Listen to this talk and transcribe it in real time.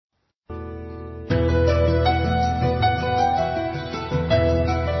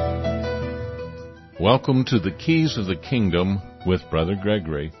Welcome to the Keys of the Kingdom with Brother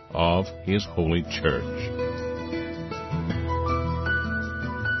Gregory of His Holy Church.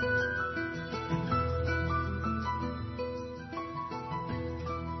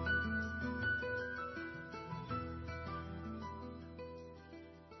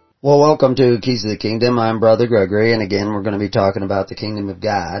 Well, welcome to Keys of the Kingdom. I'm Brother Gregory, and again, we're going to be talking about the Kingdom of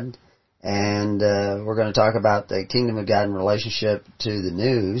God. And we're going to talk about the Kingdom of God in relationship to the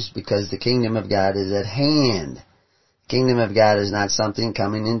news, because the Kingdom of God is at hand. The Kingdom of God is not something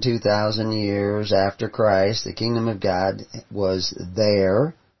coming in 2,000 years after Christ. The Kingdom of God was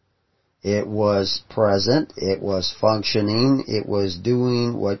there. It was present. It was functioning. It was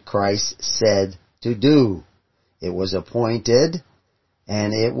doing what Christ said to do. It was appointed,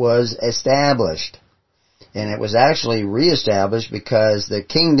 and it was established. And it was actually reestablished because the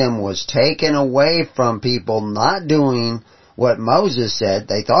kingdom was taken away from people not doing what Moses said.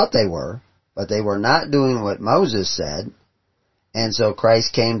 They thought they were, but they were not doing what Moses said. And so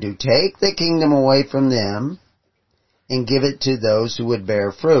Christ came to take the kingdom away from them and give it to those who would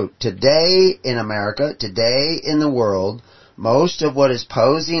bear fruit. Today in America, today in the world, most of what is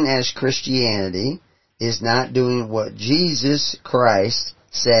posing as Christianity is not doing what Jesus Christ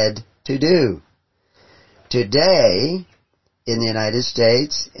said to do. Today, in the United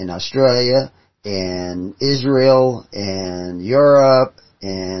States, in Australia, in Israel, in Europe,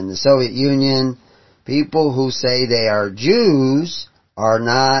 in the Soviet Union, people who say they are Jews are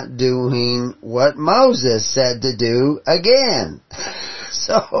not doing what Moses said to do again.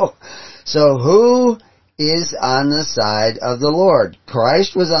 So who is on the side of the Lord?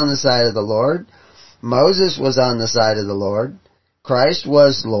 Christ was on the side of the Lord. Moses was on the side of the Lord. Christ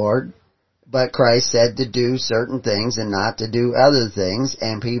was Lord. But Christ said to do certain things and not to do other things,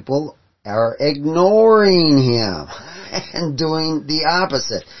 and people are ignoring Him and doing the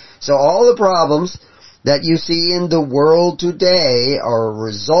opposite. So all the problems that you see in the world today are a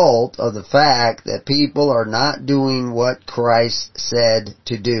result of the fact that people are not doing what Christ said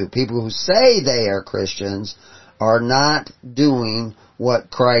to do. People who say they are Christians are not doing what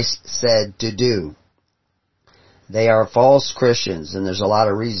Christ said to do. They are false Christians, and there's a lot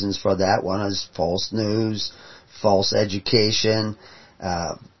of reasons for that. One is false news, false education,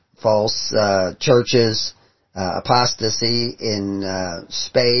 false churches, apostasy in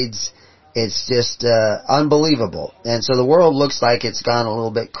spades. It's just unbelievable. And so the world looks like it's gone a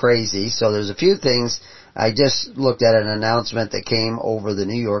little bit crazy. So there's a few things. I just looked at an announcement that came over the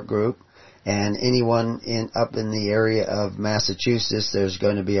New York group, and anyone up in the area of Massachusetts, there's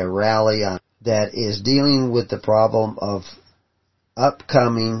going to be a rally on that is dealing with the problem of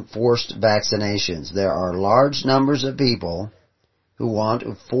upcoming forced vaccinations. There are large numbers of people who want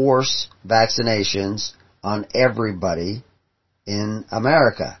to force vaccinations on everybody in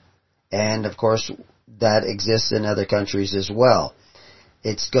America. And, of course, that exists in other countries as well.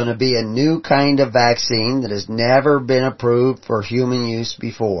 It's going to be a new kind of vaccine that has never been approved for human use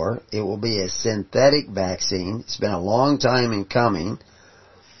before. It will be a synthetic vaccine. It's been a long time in coming,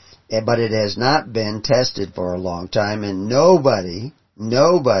 but it has not been tested for a long time, and nobody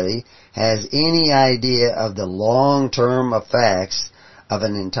has any idea of the long-term effects of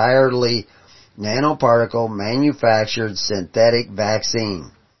an entirely nanoparticle manufactured synthetic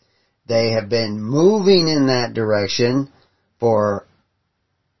vaccine. They have been moving in that direction for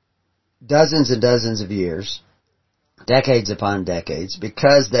dozens and dozens of years, decades upon decades,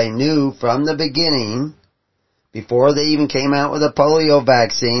 because they knew from the beginning, before they even came out with a polio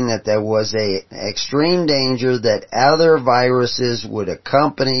vaccine, that there was an extreme danger that other viruses would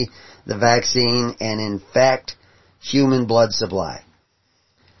accompany the vaccine and infect human blood supply.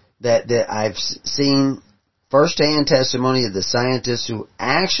 That I've seen first-hand testimony of the scientists who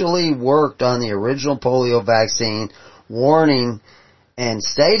actually worked on the original polio vaccine, warning and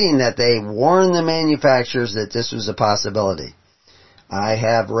stating that they warned the manufacturers that this was a possibility. I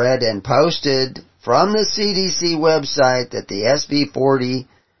have read and posted from the CDC website that the SB40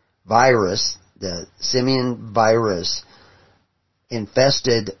 virus, the simian virus,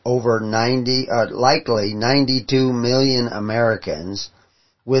 infested over likely 92 million Americans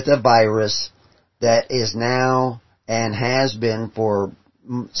with a virus that is now, and has been for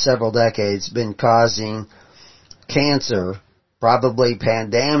several decades, been causing cancer, probably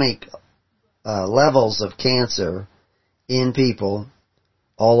pandemic levels of cancer in people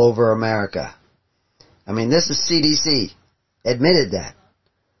all over America. I mean, this is CDC admitted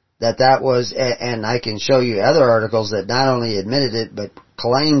that was, and I can show you other articles that not only admitted it, but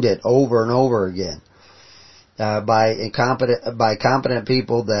claimed it over and over again, by competent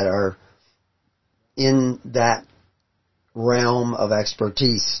people that are in that realm of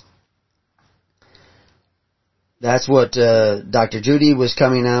expertise. That's what Dr. Judy was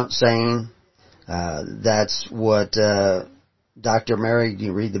coming out saying. That's what Dr. Mary,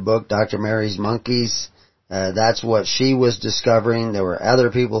 you read the book, Dr. Mary's Monkeys, that's what she was discovering. There were other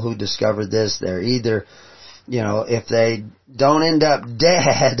people who discovered this. They're either, if they don't end up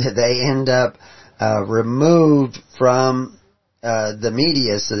dead, they end up removed from the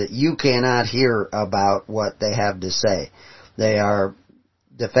media so that you cannot hear about what they have to say. They are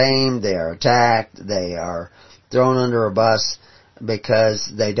defamed, they are attacked, they are thrown under a bus because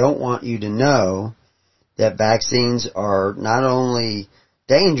they don't want you to know that vaccines are not only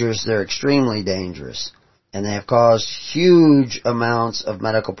dangerous, they're extremely dangerous. And they have caused huge amounts of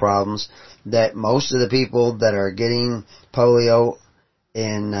medical problems that most of the people that are getting polio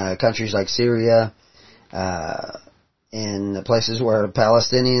in countries like Syria, in places where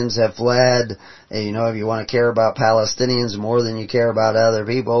Palestinians have fled, and if you want to care about Palestinians more than you care about other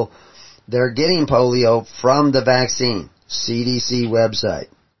people, they're getting polio from the vaccine. CDC website.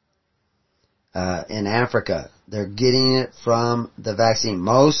 In Africa, they're getting it from the vaccine.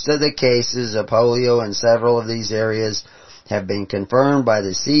 Most of the cases of polio in several of these areas have been confirmed by the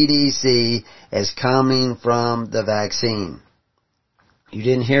CDC as coming from the vaccine. You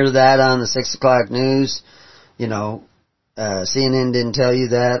didn't hear that on the 6 o'clock news. CNN didn't tell you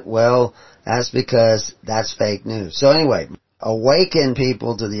that. Well, that's because that's fake news. So anyway, awaken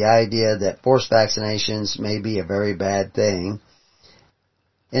people to the idea that forced vaccinations may be a very bad thing.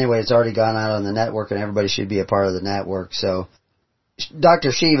 Anyway, it's already gone out on the network and everybody should be a part of the network. So,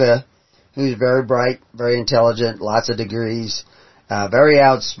 Dr. Shiva, who's very bright, very intelligent, lots of degrees, very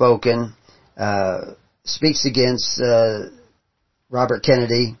outspoken, speaks against Robert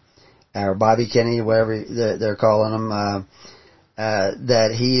Kennedy, or Bobby Kennedy, whatever they're calling him,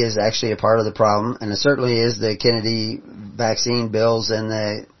 that he is actually a part of the problem, and it certainly is the Kennedy vaccine bills,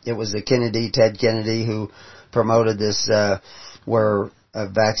 and it was the Ted Kennedy, who promoted this, where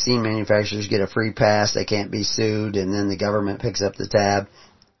vaccine manufacturers get a free pass, they can't be sued, and then the government picks up the tab.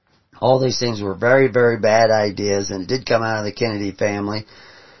 All these things were very, very bad ideas, and it did come out of the Kennedy family.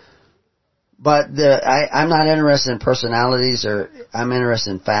 But I'm not interested in personalities, or I'm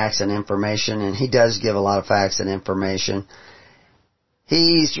interested in facts and information, and he does give a lot of facts and information.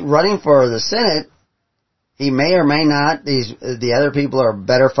 He's running for the Senate. He may or may not. The other people are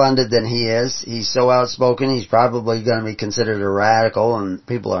better funded than he is. He's so outspoken, he's probably going to be considered a radical, and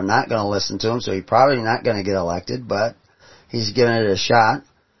people are not going to listen to him, so he's probably not going to get elected, but he's giving it a shot.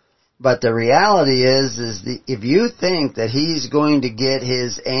 But the reality is if you think that he's going to get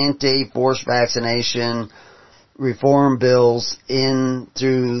his anti-forced vaccination reform bills in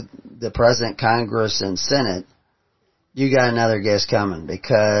through the present Congress and Senate, you got another guess coming,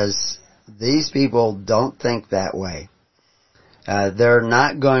 because these people don't think that way. They're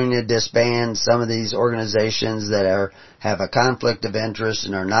not going to disband some of these organizations that have a conflict of interest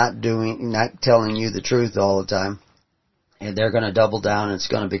and are not telling you the truth all the time. And they're going to double down, and it's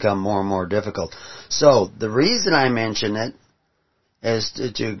going to become more and more difficult. So, the reason I mention it is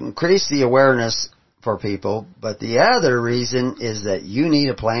to increase the awareness for people, but the other reason is that you need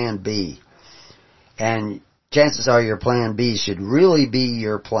a plan B. And chances are your plan B should really be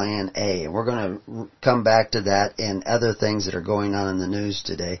your plan A. And we're going to come back to that and other things that are going on in the news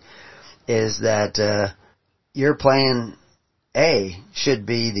today, is that your plan A should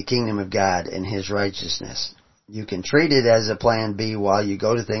be the kingdom of God and His righteousness. You can treat it as a plan B while you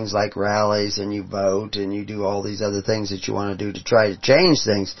go to things like rallies and you vote and you do all these other things that you want to do to try to change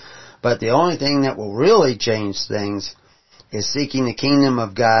things. But the only thing that will really change things is seeking the kingdom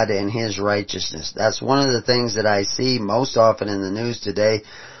of God and His righteousness. That's one of the things that I see most often in the news today,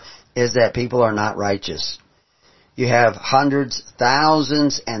 is that people are not righteous. You have hundreds,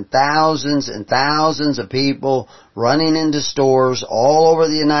 thousands, and thousands and thousands of people running into stores all over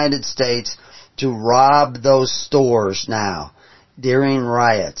the United States to rob those stores now during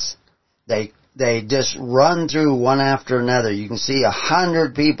riots. They just run through one after another. You can see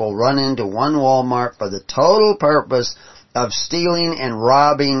 100 people run into one Walmart for the total purpose of stealing and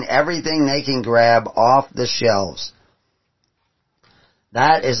robbing everything they can grab off the shelves.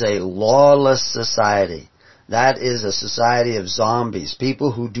 That is a lawless society. That is a society of zombies.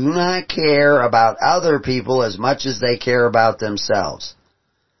 People who do not care about other people as much as they care about themselves.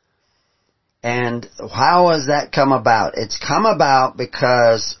 And how has that come about? It's come about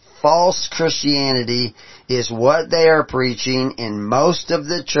because false Christianity is what they are preaching in most of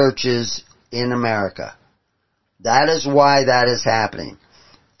the churches in America. That is why that is happening.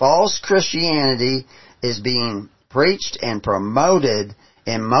 False Christianity is being preached and promoted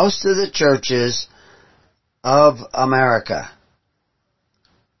in most of the churches of America.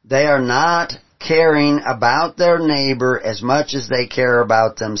 They are not caring about their neighbor as much as they care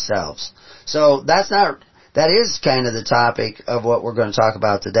about themselves. So that is kind of the topic of what we're going to talk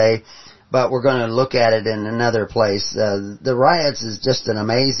about today, but we're going to look at it in another place. The riots is just an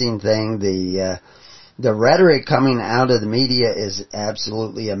amazing thing. The rhetoric coming out of the media is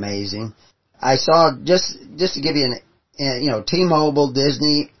absolutely amazing. I saw, just to give you T-Mobile,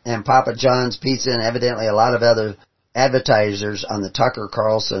 Disney, and Papa John's Pizza, and evidently a lot of other advertisers on the Tucker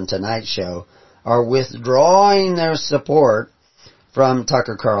Carlson Tonight Show are withdrawing their support from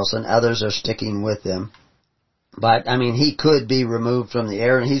Tucker Carlson. Others are sticking with them. But, he could be removed from the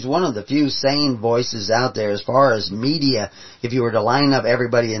air, and he's one of the few sane voices out there as far as media. If you were to line up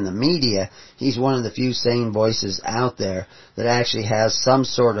everybody in the media, he's one of the few sane voices out there that actually has some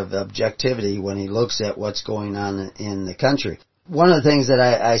sort of objectivity when he looks at what's going on in the country. One of the things that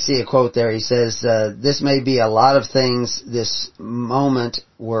I see a quote there, he says, this may be a lot of things this moment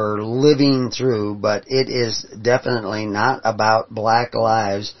we're living through, but it is definitely not about black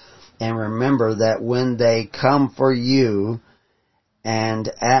lives. And remember that when they come for you, and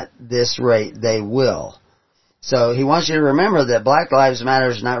at this rate they will. So he wants you to remember that Black Lives Matter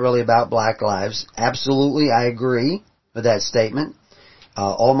is not really about black lives. Absolutely, I agree with that statement.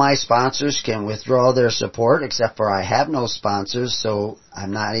 All my sponsors can withdraw their support, except for I have no sponsors, so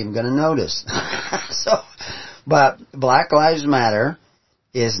I'm not even going to notice. But Black Lives Matter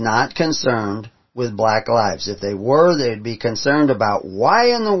is not concerned with black lives. If they were, they'd be concerned about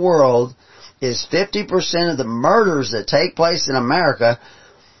why in the world is 50% of the murders that take place in America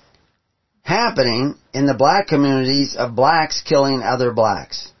happening in the black communities of blacks killing other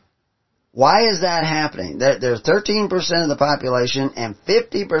blacks. Why is that happening? There's 13% of the population, and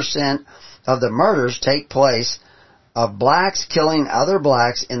 50% of the murders take place of blacks killing other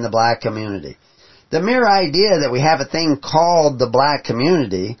blacks in the black community. The mere idea that we have a thing called the black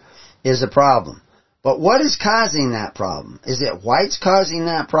community is a problem. But what is causing that problem? Is it whites causing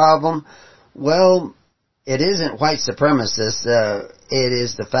that problem? Well, it isn't white supremacists. It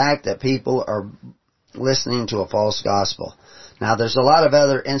is the fact that people are listening to a false gospel. Now, there's a lot of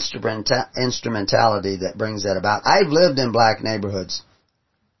other instrumentality that brings that about. I've lived in black neighborhoods.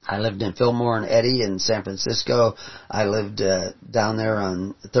 I lived in Fillmore and Eddy in San Francisco. I lived down there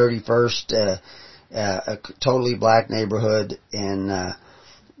on 31st, a totally black neighborhood in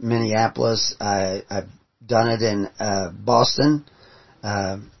Minneapolis. I've done it in Boston,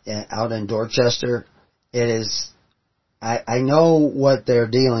 out in Dorchester. It is, I know what they're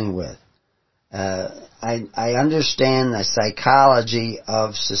dealing with. I understand the psychology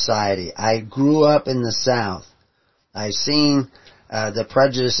of society. I grew up in the South. I've seen the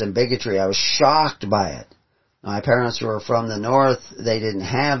prejudice and bigotry. I was shocked by it. My parents were from the North. They didn't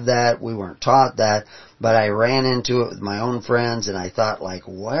have that. We weren't taught that. But I ran into it with my own friends, and I thought,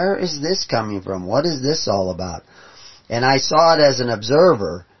 where is this coming from? What is this all about? And I saw it as an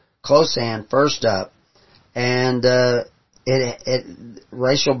observer, close hand, first up, and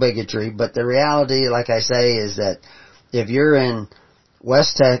racial bigotry. But the reality, like I say, is that if you're in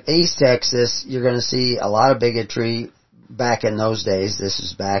East Texas, you're going to see a lot of bigotry back in those days. This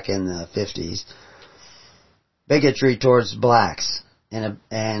is back in the 50s. Bigotry towards blacks,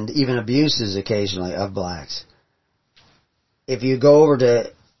 and even abuses occasionally of blacks. If you go over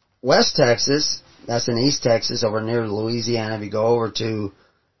to West Texas, that's in East Texas, over near Louisiana. If you go over to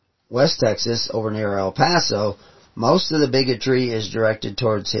West Texas, over near El Paso, most of the bigotry is directed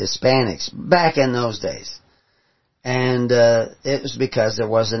towards Hispanics back in those days. And it was because there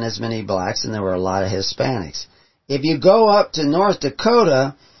wasn't as many blacks and there were a lot of Hispanics. If you go up to North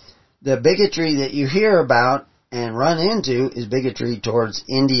Dakota, the bigotry that you hear about and run into is bigotry towards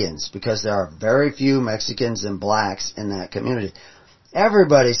Indians, because there are very few Mexicans and blacks in that community.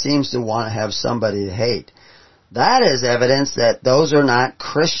 Everybody seems to want to have somebody to hate. That is evidence that those are not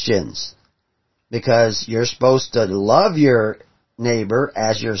Christians, because you're supposed to love your neighbor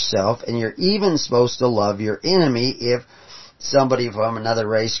as yourself, and you're even supposed to love your enemy if somebody from another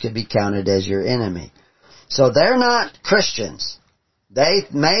race could be counted as your enemy. So they're not Christians. They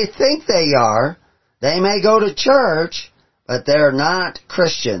may think they are. They may go to church, but they're not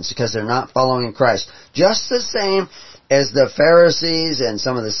Christians because they're not following Christ. Just the same as the Pharisees and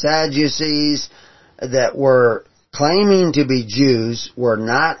some of the Sadducees that were claiming to be Jews were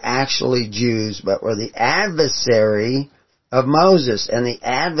not actually Jews, but were the adversary of Moses and the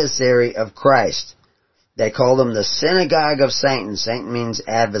adversary of Christ. They called them the synagogue of Satan. Satan means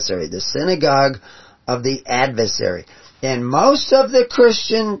adversary. The synagogue of the adversary. And most of the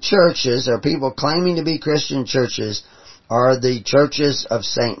Christian churches, or people claiming to be Christian churches, are the churches of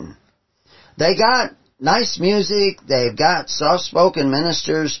Satan. They got nice music, they've got soft-spoken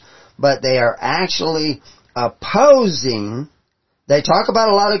ministers, but they are actually opposing. They talk about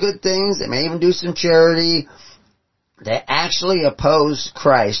a lot of good things. They may even do some charity. They actually oppose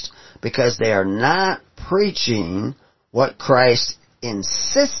Christ because they are not preaching what Christ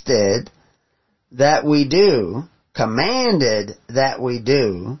insisted that we do, commanded that we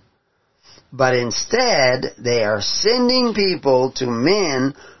do, but instead they are sending people to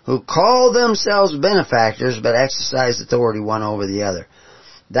men who call themselves benefactors but exercise authority one over the other.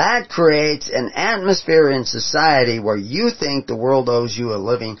 That creates an atmosphere in society where you think the world owes you a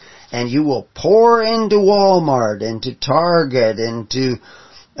living, and you will pour into Walmart, into Target, into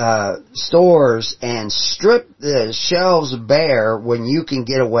stores and strip the shelves bare when you can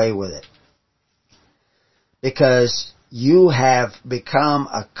get away with it. Because you have become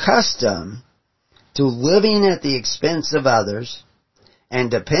accustomed to living at the expense of others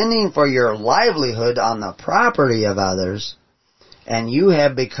and depending for your livelihood on the property of others, and you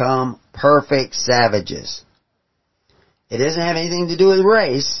have become perfect savages. It doesn't have anything to do with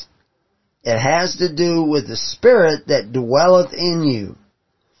race. It has to do with the spirit that dwelleth in you.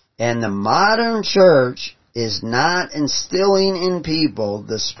 And the modern church is not instilling in people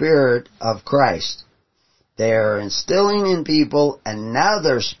the Spirit of Christ. They are instilling in people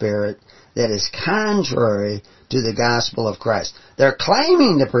another spirit that is contrary to the gospel of Christ. They're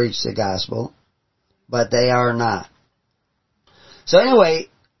claiming to preach the gospel, but they are not. So anyway,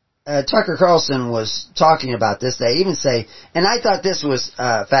 Tucker Carlson was talking about this. They even say, and I thought this was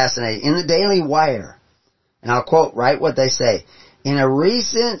fascinating, in the Daily Wire, and I'll quote right what they say. In a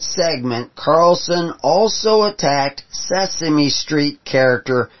recent segment, Carlson also attacked Sesame Street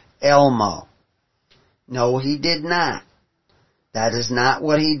character Elmo. No, he did not. That is not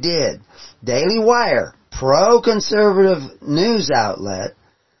what he did. Daily Wire, pro-conservative news outlet,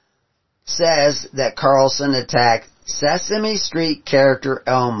 says that Carlson attacked Sesame Street character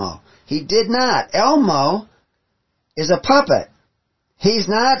Elmo. He did not. Elmo is a puppet. He's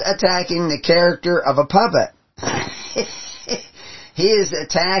not attacking the character of a puppet. He is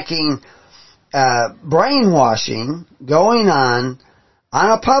attacking brainwashing going on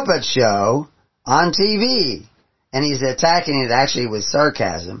a puppet show on TV. And he's attacking it actually with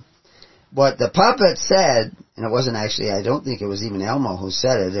sarcasm. What the puppet said, and it wasn't actually, I don't think it was even Elmo who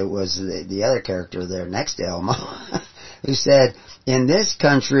said it, it was the other character there next to Elmo, who said, in this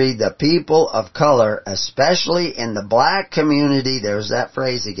country, the people of color, especially in the black community, there's that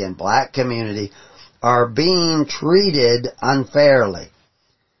phrase again, black community, are being treated unfairly.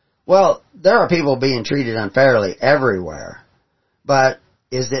 Well, there are people being treated unfairly everywhere, but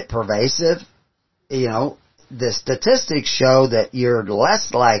is it pervasive? You know, the statistics show that you're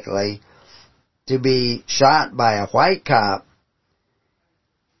less likely to be shot by a white cop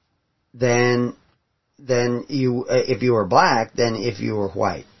than you, if you were black, than if you were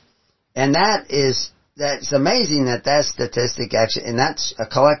white. And that's amazing that statistic actually, and that's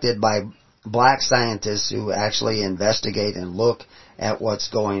collected by black scientists who actually investigate and look at what's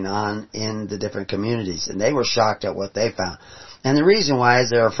going on in the different communities. And they were shocked at what they found. And the reason why is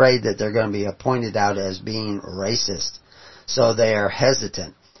they're afraid that they're going to be pointed out as being racist. So they are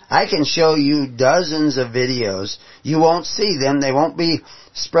hesitant. I can show you dozens of videos. You won't see them. They won't be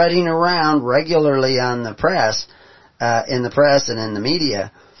spreading around regularly on the press, in the press and in the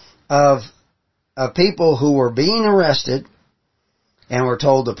media, of people who were being arrested and were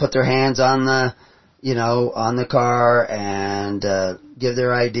told to put their hands on the car and give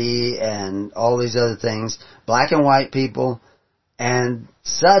their ID and all these other things. Black and white people. And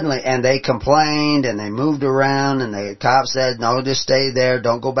suddenly, and they complained and they moved around and the cop said, no, just stay there,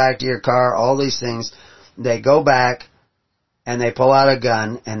 don't go back to your car, all these things. They go back and they pull out a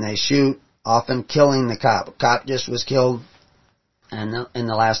gun and they shoot, often killing the cop. The cop just was killed in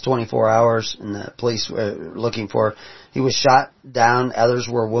the last 24 hours, and the police were looking for. He was shot down, others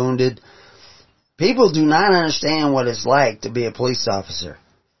were wounded. People do not understand what it's like to be a police officer.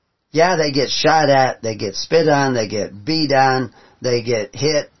 Yeah, they get shot at, they get spit on, they get beat on, they get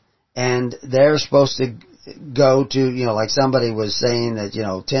hit, and they're supposed to go to, like somebody was saying that,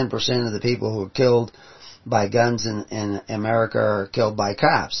 10% of the people who are killed by guns in America are killed by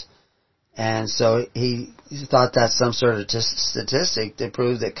cops. And so he thought that's some sort of statistic to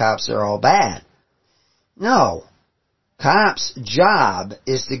prove that cops are all bad. No. Cops' job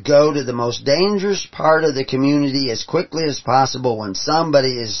is to go to the most dangerous part of the community as quickly as possible when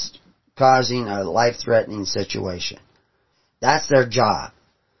somebody is causing a life-threatening situation. That's their job.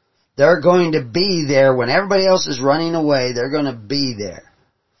 They're going to be there when everybody else is running away. They're going to be there.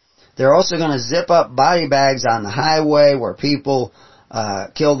 They're also going to zip up body bags on the highway where people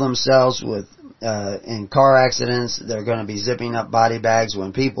kill themselves with in car accidents. They're going to be zipping up body bags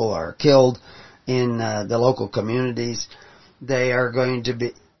when people are killed in the local communities. They are going to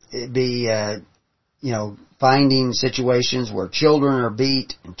be finding situations where children are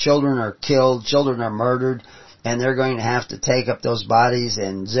beat, and children are killed, children are murdered, and they're going to have to take up those bodies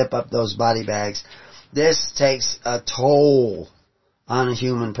and zip up those body bags. This takes a toll on a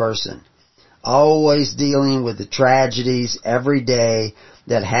human person. Always dealing with the tragedies every day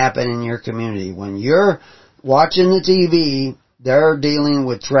that happen in your community. When you're watching the TV, they're dealing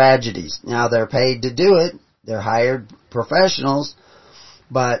with tragedies. Now, they're paid to do it. They're hired professionals,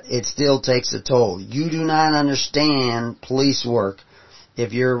 but it still takes a toll. You do not understand police work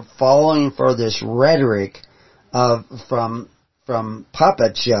if you're following for this rhetoric from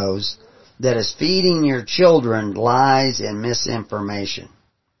puppet shows that is feeding your children lies and misinformation.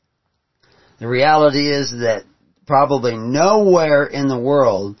 The reality is that probably nowhere in the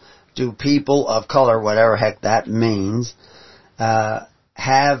world do people of color, whatever heck that means,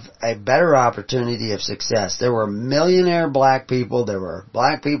 have a better opportunity of success. There were millionaire black people. There were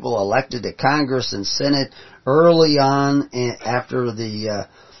black people elected to Congress and Senate early on after the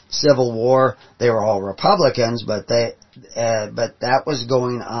Civil War. They were all Republicans, but that was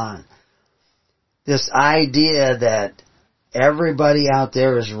going on. This idea that everybody out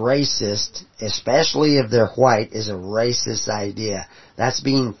there is racist, especially if they're white, is a racist idea. That's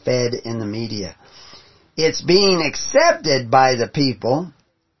being fed in the media. It's being accepted by the people.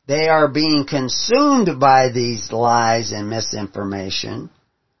 They are being consumed by these lies and misinformation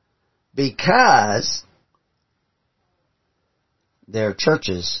because their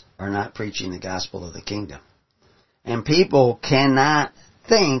churches are not preaching the gospel of the kingdom. And people cannot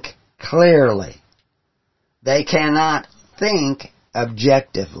think clearly. They cannot think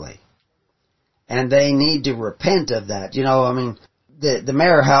objectively. And they need to repent of that. The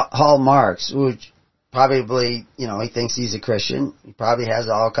Mayor Hall Marks, which probably, he thinks he's a Christian. He probably has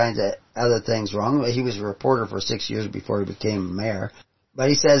all kinds of other things wrong. He was a reporter for 6 years before he became mayor. But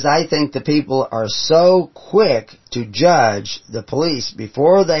he says, I think the people are so quick to judge the police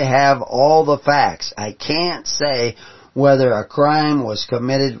before they have all the facts. I can't say whether a crime was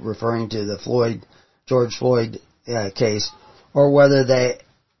committed, referring to the George Floyd case, or whether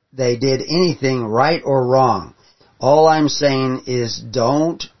they did anything right or wrong. All I'm saying is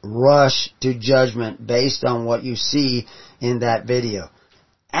don't rush to judgment based on what you see in that video.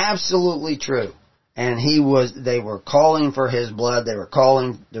 Absolutely true. And they were calling for his blood. They were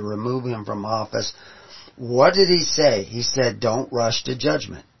calling to remove him from office. What did he say? He said, don't rush to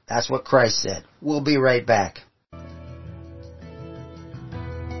judgment. That's what Christ said. We'll be right back.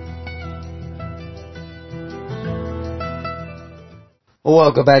 Well,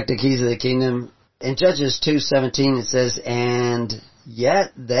 welcome back to Keys of the Kingdom. In Judges 2:17 it says, and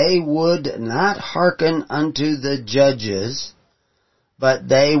yet they would not hearken unto the judges, but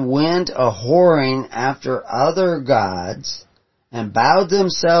they went a-whoring after other gods, and bowed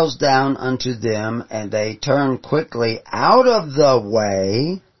themselves down unto them, and they turned quickly out of the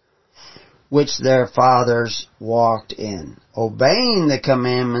way which their fathers walked in, obeying the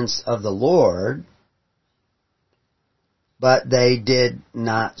commandments of the Lord, but they did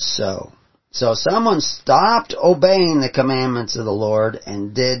not so. So someone stopped obeying the commandments of the Lord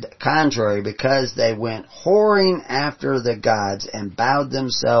and did contrary because they went whoring after the gods and bowed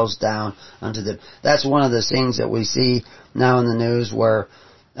themselves down unto them. That's one of the things that we see now in the news where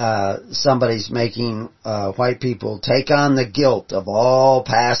somebody's making white people take on the guilt of all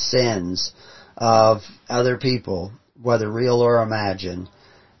past sins of other people, whether real or imagined,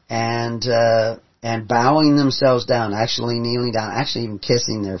 and bowing themselves down, actually kneeling down, actually even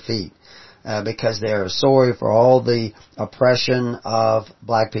kissing their feet. Because they are sorry for all the oppression of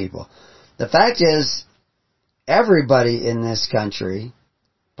black people. The fact is, everybody in this country,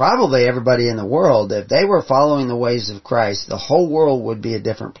 probably everybody in the world, if they were following the ways of Christ, the whole world would be a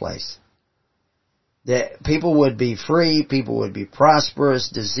different place. People would be free, people would be prosperous,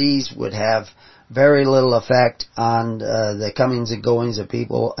 disease would have very little effect on the comings and goings of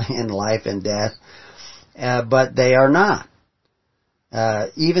people in life and death, but they are not.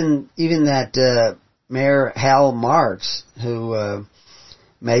 Even that Mayor Hal Marks, who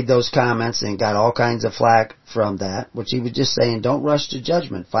made those comments and got all kinds of flack from that, which he was just saying, don't rush to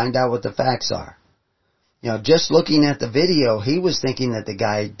judgment. Find out what the facts are. Just looking at the video, he was thinking that the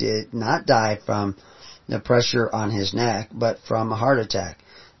guy did not die from the pressure on his neck, but from a heart attack.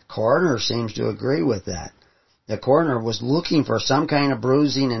 The coroner seems to agree with that. The coroner was looking for some kind of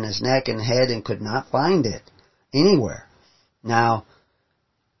bruising in his neck and head and could not find it anywhere. Now,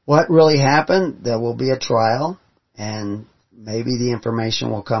 what really happened? There will be a trial, and maybe the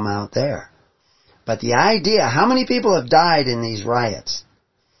information will come out there. But the idea, how many people have died in these riots?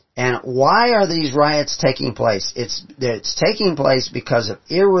 And why are these riots taking place? It's taking place because of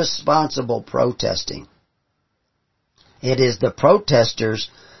irresponsible protesting. It is the protesters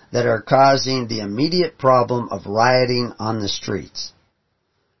that are causing the immediate problem of rioting on the streets.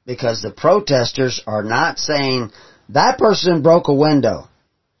 Because the protesters are not saying, that person broke a window.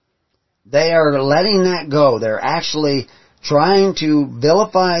 They are letting that go. They're actually trying to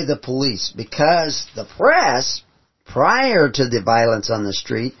vilify the police because the press, prior to the violence on the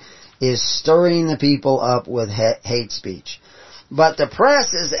street, is stirring the people up with hate speech. But the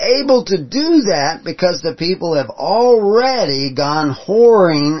press is able to do that because the people have already gone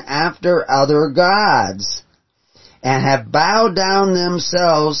whoring after other gods and have bowed down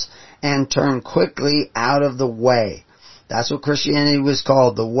themselves and turned quickly out of the way. That's what Christianity was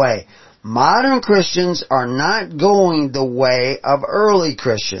called, the way. Modern Christians are not going the way of early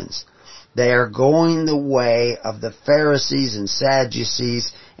Christians. They are going the way of the Pharisees and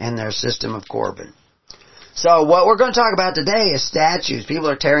Sadducees and their system of Corbin. So what we're going to talk about today is statues. People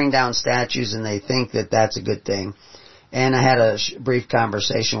are tearing down statues and they think that that's a good thing. And I had a brief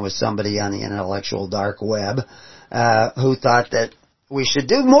conversation with somebody on the intellectual dark web who thought that we should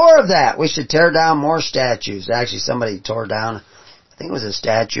do more of that. We should tear down more statues. Actually, somebody tore down, I think it was a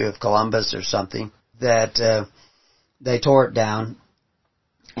statue of Columbus or something, that they tore it down.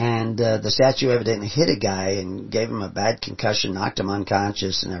 And the statue evidently hit a guy and gave him a bad concussion, knocked him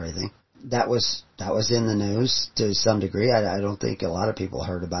unconscious and everything. That was in the news to some degree. I don't think a lot of people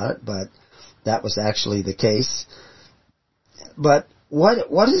heard about it, but that was actually the case. But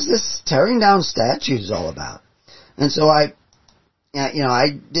what is this tearing down statues all about? And so I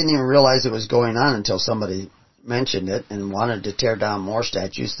didn't even realize it was going on until somebody mentioned it and wanted to tear down more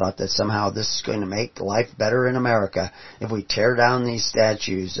statues, thought that somehow this is going to make life better in America if we tear down these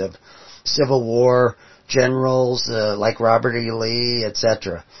statues of Civil War generals like Robert E. Lee,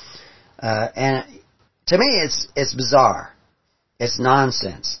 etc. And to me, it's bizarre. It's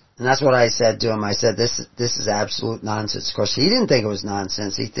nonsense. And that's what I said to him. I said, this is absolute nonsense. Of course, he didn't think it was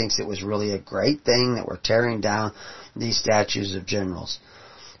nonsense. He thinks it was really a great thing that we're tearing down these statues of generals.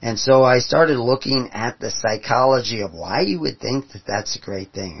 And so I started looking at the psychology of why you would think that that's a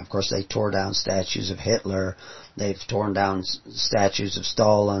great thing. Of course, they tore down statues of Hitler. They've torn down statues of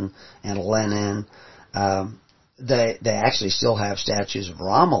Stalin and Lenin. They actually still have statues of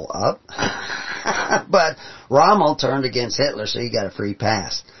Rommel up. But Rommel turned against Hitler, so he got a free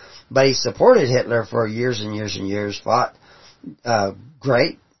pass. But he supported Hitler for years and years and years, fought a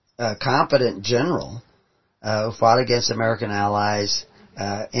great, competent general who fought against American allies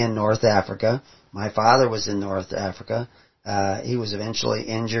in North Africa. My father was in North Africa. He was eventually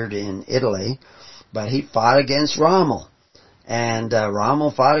injured in Italy, but he fought against Rommel. And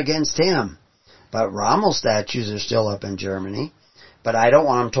Rommel fought against him. But Rommel's statues are still up in Germany. But I don't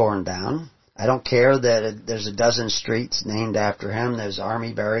want them torn down. I don't care that there's a dozen streets named after him. There's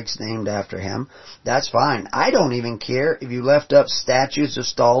army barracks named after him. That's fine. I don't even care if you left up statues of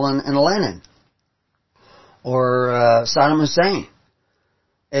Stalin and Lenin or Saddam Hussein.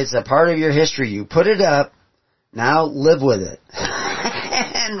 It's a part of your history. You put it up. Now live with it.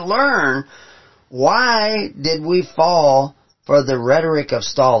 And learn, why did we fall for the rhetoric of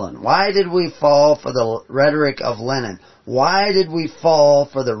Stalin? Why did we fall for the rhetoric of Lenin? Why did we fall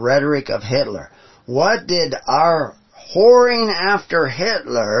for the rhetoric of Hitler? What did our whoring after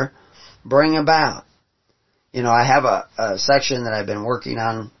Hitler bring about? You know, I have a section that I've been working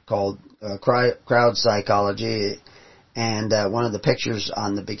on called crowd psychology, and one of the pictures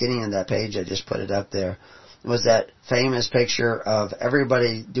on the beginning of that page, I just put it up there, was that famous picture of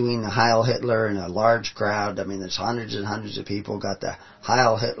everybody doing the Heil Hitler in a large crowd. I mean, there's hundreds and hundreds of people got the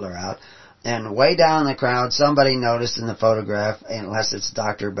Heil Hitler out. And way down in the crowd, somebody noticed in the photograph, unless it's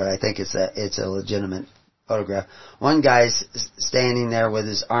doctored, but I think it's a legitimate photograph. One guy's standing there with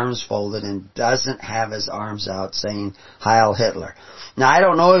his arms folded and doesn't have his arms out saying Heil Hitler. Now, I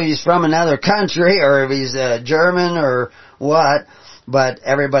don't know if he's from another country or if he's German or what, but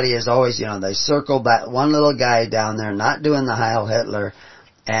everybody is always, they circle that one little guy down there not doing the Heil Hitler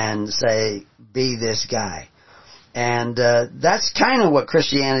and say, be this guy. And that's kind of what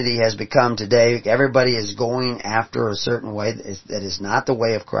Christianity has become today. Everybody is going after a certain way that is not the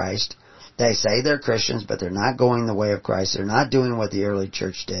way of Christ. They say they're Christians, but they're not going the way of Christ. They're not doing what the early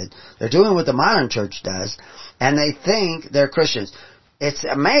church did. They're doing what the modern church does, and they think they're Christians. It's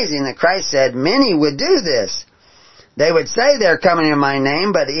amazing that Christ said many would do this. They would say they're coming in my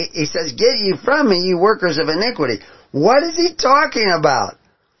name, but he says, get you from me, you workers of iniquity. What is he talking about?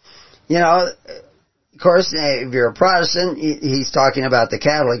 course, if you're a Protestant, he's talking about the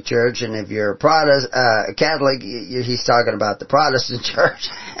Catholic Church, and if you're a Catholic, he's talking about the Protestant Church.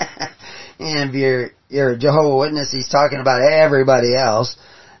 And if you're a Jehovah's Witness, he's talking about everybody else.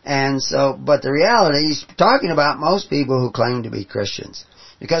 And so, but the reality, he's talking about most people who claim to be Christians.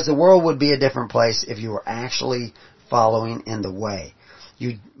 Because the world would be a different place if you were actually following in the way.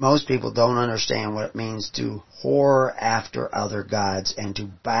 Most people don't understand what it means to whore after other gods and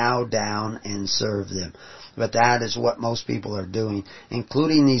to bow down and serve them. But that is what most people are doing,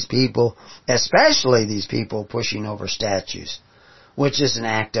 including these people, especially these people pushing over statues, which is an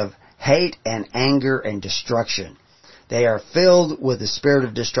act of hate and anger and destruction. They are filled with the spirit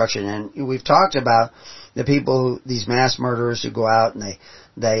of destruction. And we've talked about the people, these mass murderers who go out and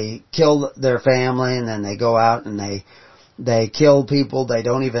they kill their family, and then they go out and they kill people they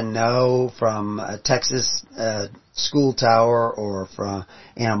don't even know from a Texas school tower, or from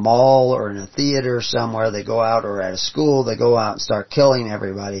in a mall or in a theater somewhere. They go out, or at a school, they go out and start killing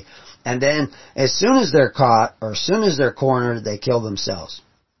everybody. And then as soon as they're caught, or as soon as they're cornered, they kill themselves.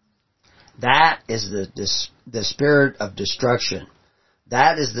 That is the spirit of destruction.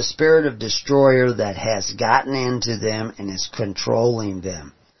 That is the spirit of destroyer that has gotten into them and is controlling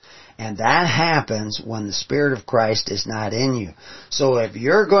them. And that happens when the Spirit of Christ is not in you. So if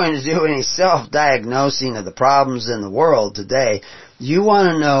you're going to do any self-diagnosing of the problems in the world today, you want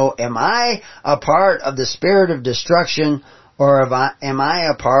to know, am I a part of the spirit of destruction, or am I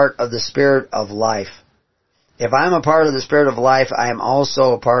a part of the spirit of life? If I'm a part of the spirit of life, I am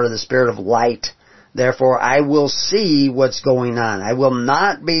also a part of the spirit of light. Therefore, I will see what's going on. I will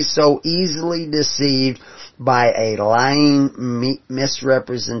not be so easily deceived by a lying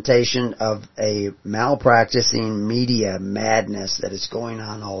misrepresentation of a malpracticing media madness that is going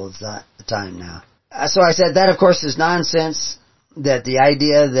on all of the time now. So I said that, of course, is nonsense. That the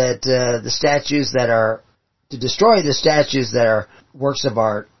idea that the statues that are, to destroy the statues that are works of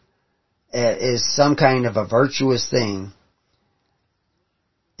art is some kind of a virtuous thing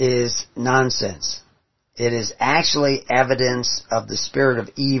is nonsense. It is actually evidence of the spirit of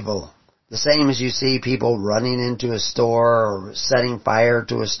evil. The same as you see people running into a store, or setting fire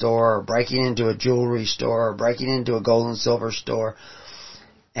to a store, or breaking into a jewelry store, or breaking into a gold and silver store.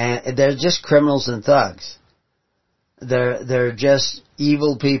 And they're just criminals and thugs. They're just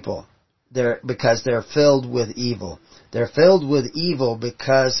evil people. Because they're filled with evil. They're filled with evil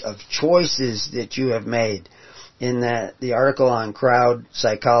because of choices that you have made. In the article on crowd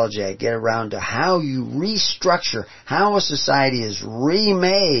psychology, I get around to how you restructure, how a society is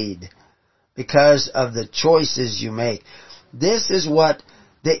remade because of the choices you make. This is what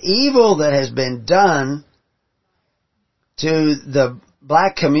the evil that has been done to the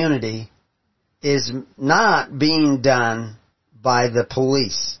black community is not being done by the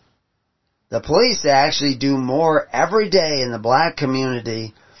police. The police actually do more every day in the black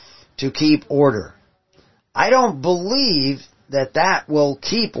community to keep order. I don't believe that will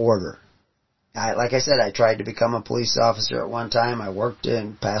keep order. Like I said, I tried to become a police officer at one time. I worked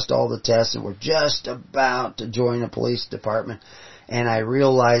and passed all the tests and were just about to join a police department. And I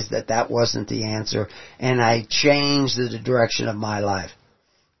realized that wasn't the answer. And I changed the direction of my life.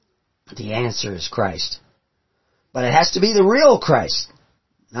 The answer is Christ. But it has to be the real Christ,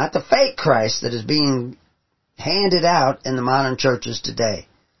 not the fake Christ that is being handed out in the modern churches today.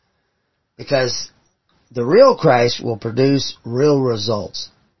 Because the real Christ will produce real results.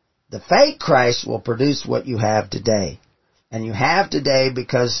 The fake Christ will produce what you have today. And you have today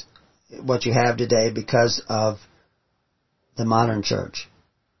what you have today because of the modern church.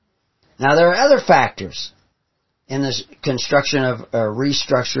 Now there are other factors in this construction of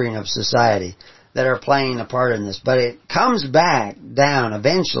restructuring of society that are playing a part in this. But it comes back down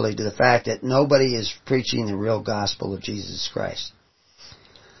eventually to the fact that nobody is preaching the real gospel of Jesus Christ.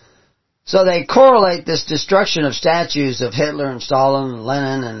 So they correlate this destruction of statues of Hitler and Stalin and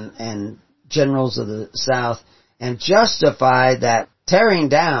Lenin and generals of the South and justify that tearing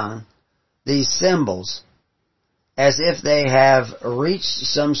down these symbols as if they have reached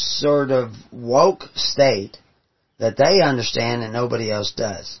some sort of woke state that they understand and nobody else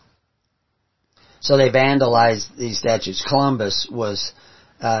does. So they vandalized these statues. Columbus was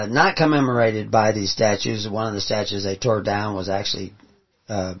not commemorated by these statues. One of the statues they tore down was actually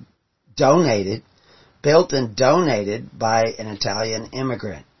built and donated by an Italian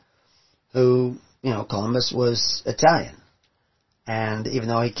immigrant who, Columbus was Italian. And even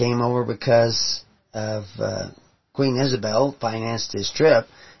though he came over because of Queen Isabel financed his trip,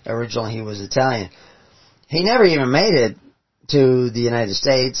 originally he was Italian. He never even made it to the United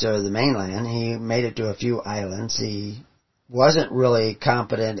States or the mainland. He made it to a few islands. He wasn't really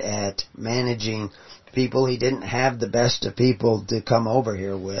competent at managing people. He didn't have the best of people to come over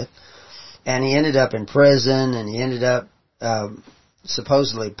here with. And he ended up in prison, and he ended up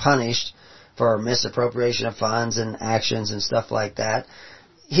supposedly punished for misappropriation of funds and actions and stuff like that.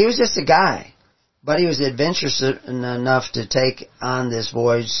 He was just a guy, but he was adventurous enough to take on this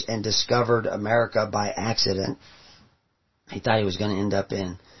voyage and discovered America by accident. He thought he was going to end up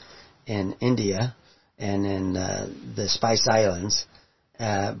in India and in the Spice Islands,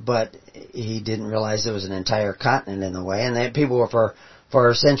 but he didn't realize there was an entire continent in the way, and people were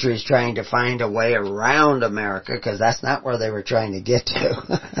for centuries trying to find a way around America, because that's not where they were trying to get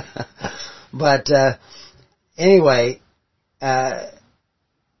to. But anyway, the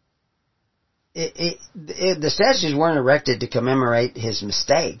statues weren't erected to commemorate his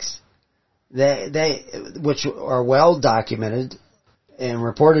mistakes. They which are well documented and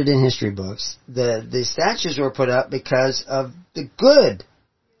reported in history books. The statues were put up because of the good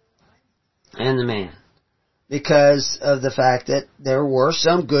and the man. Because of the fact that there were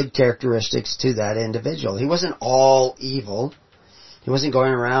some good characteristics to that individual. He wasn't all evil. He wasn't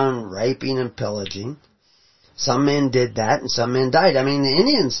going around raping and pillaging. Some men did that and some men died. I mean, the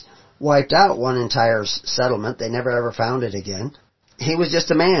Indians wiped out one entire settlement. They never ever found it again. He was just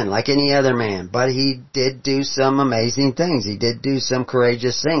a man like any other man, but he did do some amazing things. He did do some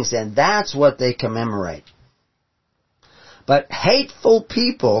courageous things, and that's what they commemorate. But hateful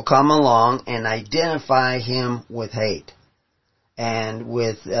people come along and identify him with hate and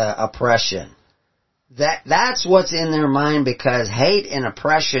with oppression. That's what's in their mind, because hate and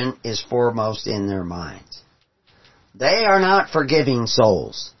oppression is foremost in their minds. They are not forgiving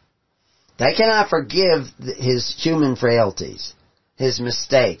souls. They cannot forgive his human frailties, his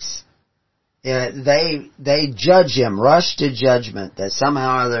mistakes. They judge him, rush to judgment, that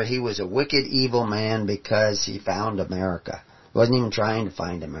somehow or other he was a wicked, evil man because he found America. He wasn't even trying to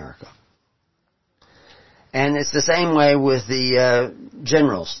find America. And it's the same way with the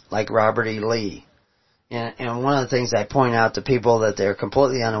generals, like Robert E. Lee. And one of the things I point out to people that they're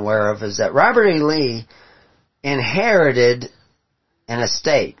completely unaware of is that Robert E. Lee inherited an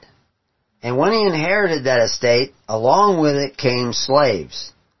estate. And when he inherited that estate, along with it came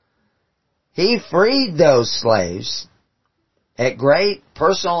slaves. He freed those slaves at great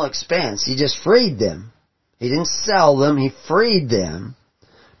personal expense. He just freed them. He didn't sell them. He freed them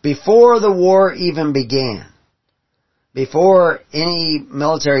before the war even began. Before any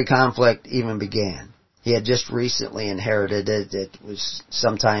military conflict even began. He had just recently inherited it. It was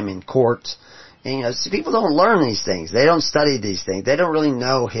sometime in court. And, people don't learn these things. They don't study these things. They don't really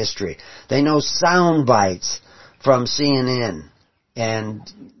know history. They know sound bites from CNN and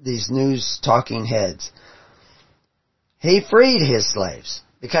these news talking heads. He freed his slaves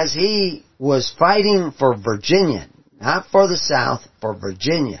because he was fighting for Virginia, not for the South, for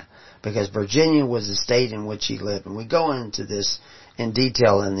Virginia, because Virginia was the state in which he lived. And we go into this in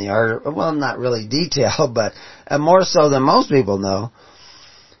detail in the article. Well, not really detail, but more so than most people know.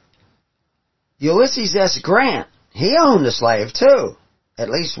 Ulysses S. Grant, he owned a slave too. At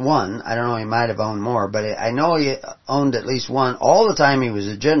least one. I don't know, he might have owned more, but I know he owned at least one. All the time he was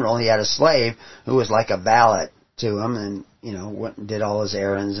a general, he had a slave who was like a valet to him, and, went and did all his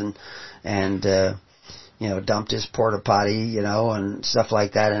errands and dumped his porta potty, and stuff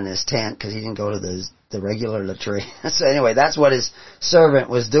like that in his tent, because he didn't go to the regular latrine. So anyway, that's what his servant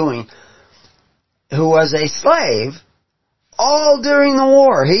was doing, who was a slave, all during the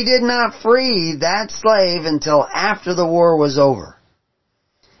war. He did not free that slave until after the war was over.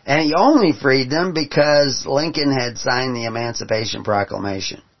 And he only freed them because Lincoln had signed the Emancipation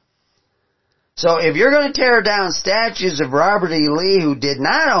Proclamation. So if you're going to tear down statues of Robert E. Lee, who did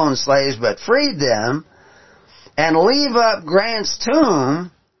not own slaves but freed them, and leave up Grant's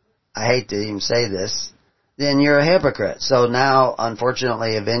tomb, I hate to even say this, then you're a hypocrite. So now,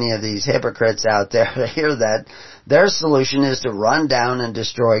 unfortunately, if any of these hypocrites out there hear that, their solution is to run down and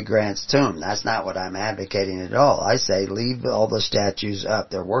destroy Grant's tomb. That's not what I'm advocating at all. I say leave all the statues up.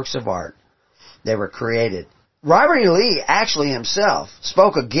 They're works of art. They were created. Robert E. Lee actually himself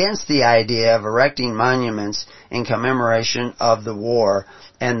spoke against the idea of erecting monuments in commemoration of the war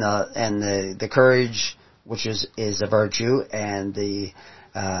and the courage, which is a virtue, and the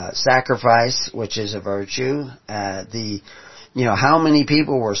sacrifice, which is a virtue. How many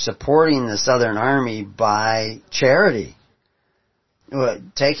people were supporting the Southern Army by charity,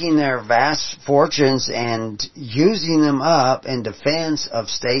 taking their vast fortunes and using them up in defense of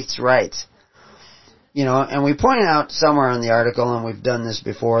states' rights. And we point out somewhere in the article, and we've done this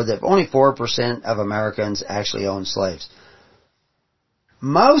before, that only 4% of Americans actually own slaves.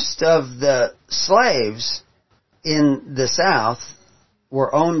 Most of the slaves in the South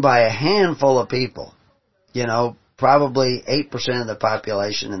were owned by a handful of people. probably 8% of the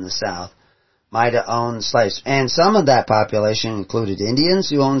population in the South might have owned slaves. And some of that population included Indians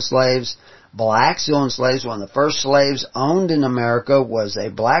who owned slaves, blacks who owned slaves. One of the first slaves owned in America was a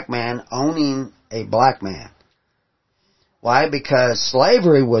black man owning a black man. Why? Because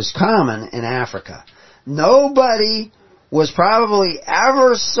slavery was common in Africa. Nobody was probably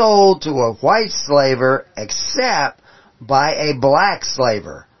ever sold to a white slaver except by a black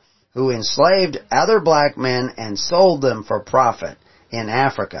slaver who enslaved other black men and sold them for profit in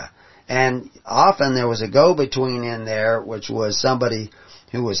Africa. And often there was a go-between in there, which was somebody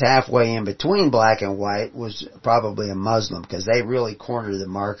who was halfway in between black and white, was probably a Muslim, because they really cornered the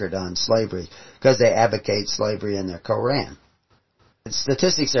market on slavery, because they advocate slavery in their Koran. The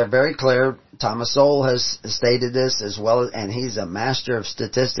statistics are very clear. Thomas Sowell has stated this as well, and he's a master of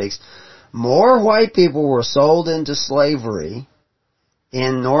statistics. More white people were sold into slavery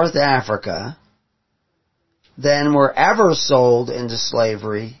in North Africa than were ever sold into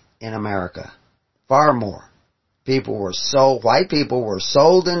slavery in America. Far more. White people were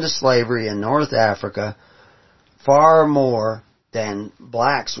sold into slavery in North Africa far more than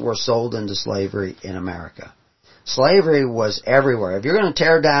blacks were sold into slavery in America. Slavery was everywhere. If you're going to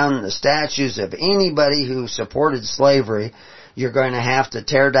tear down the statues of anybody who supported slavery, you're going to have to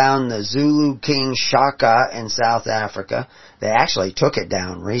tear down the Zulu King Shaka in South Africa. They actually took it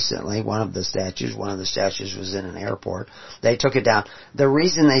down recently, one of the statues was in an airport. They took it down. The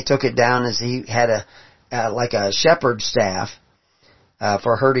reason they took it down is he had a shepherd staff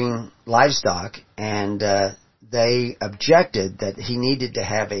for herding livestock, and they objected that he needed to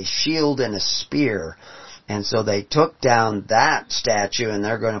have a shield and a spear. And so they took down that statue, and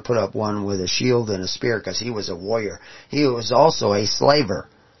they're going to put up one with a shield and a spear, because he was a warrior. He was also a slaver.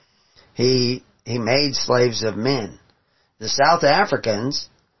 He made slaves of men. The South Africans,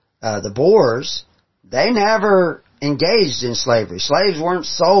 the Boers, they never engaged in slavery. Slaves weren't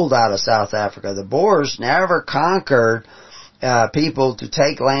sold out of South Africa. The Boers never conquered people to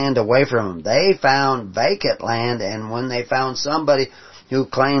take land away from them. They found vacant land, and when they found somebody who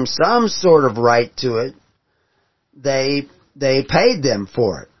claimed some sort of right to it, they paid them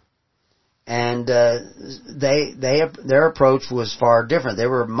for it. And their approach was far different. They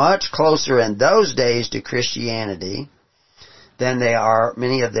were much closer in those days to Christianity than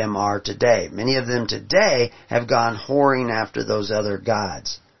many of them are today. Many of them today have gone whoring after those other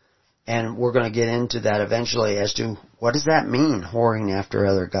gods. And we're going to get into that eventually as to what does that mean, whoring after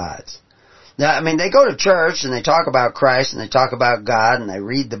other gods. Now, they go to church and they talk about Christ and they talk about God and they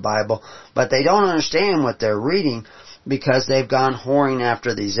read the Bible, but they don't understand what they're reading because they've gone whoring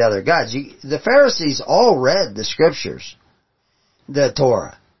after these other gods. The Pharisees all read the Scriptures, the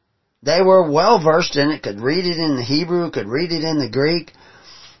Torah. They were well versed in it, could read it in the Hebrew, could read it in the Greek,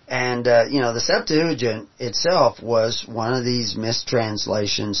 and the Septuagint itself was one of these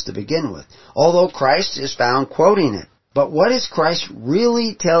mistranslations to begin with, although Christ is found quoting it. But what is Christ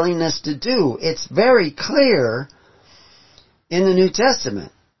really telling us to do? It's very clear in the New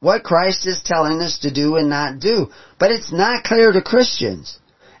Testament what Christ is telling us to do and not do. But it's not clear to Christians.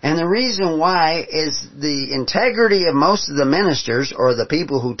 And the reason why is the integrity of most of the ministers, or the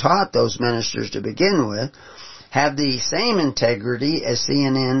people who taught those ministers to begin with, have the same integrity as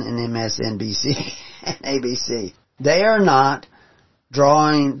CNN and MSNBC and ABC. They are not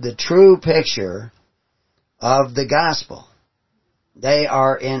drawing the true picture of the gospel. They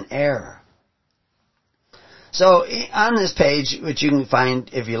are in error. So on this page, which you can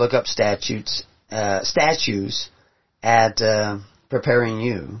find if you look up statues at Preparing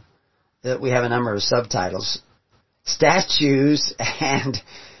You, that we have a number of subtitles. Statues and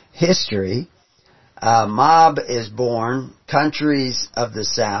History. Mob is Born. Countries of the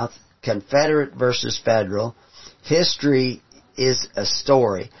South. Confederate versus Federal. History is a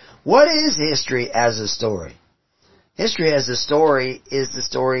Story. What is history as a story? History as a story is the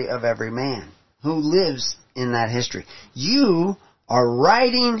story of every man who lives in that history. You are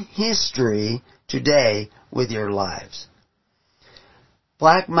writing history today with your lives.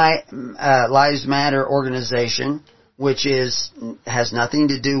 Black Lives Matter organization, which has nothing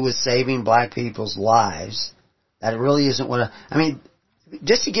to do with saving black people's lives. That really isn't what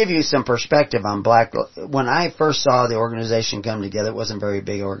just to give you some perspective on when I first saw the organization come together, it wasn't a very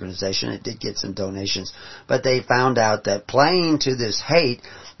big organization. It did get some donations. But they found out that playing to this hate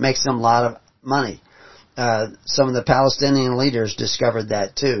makes them a lot of money. Some of the Palestinian leaders discovered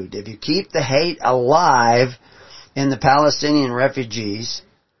that too. If you keep the hate alive in the Palestinian refugees,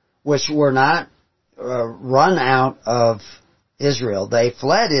 which were not run out of Israel, they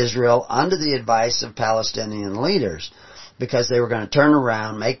fled Israel under the advice of Palestinian leaders, because they were going to turn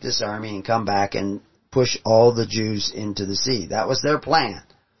around, make this army, and come back and push all the Jews into the sea. That was their plan.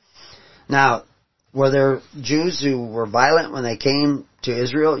 Now, were there Jews who were violent when they came to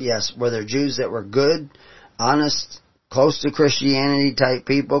Israel? Yes. Were there Jews that were good, honest, close to Christianity type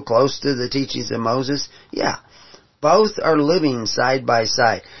people, close to the teachings of Moses? Yeah. Both are living side by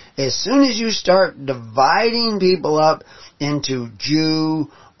side. As soon as you start dividing people up into Jew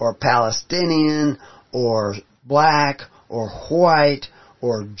or Palestinian or black or white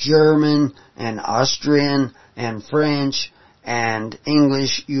or German and Austrian and French and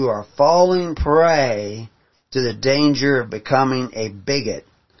English, you are falling prey to the danger of becoming a bigot.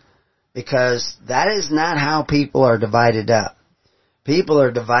 Because that is not how people are divided up. People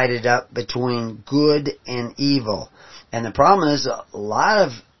are divided up between good and evil. And the problem is a lot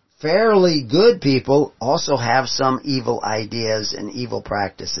of fairly good people also have some evil ideas and evil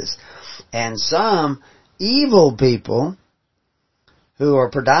practices. And some evil people who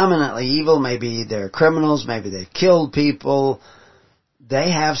are predominantly evil, maybe they're criminals, maybe they've killed people, they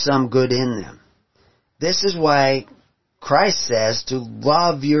have some good in them. This is why Christ says to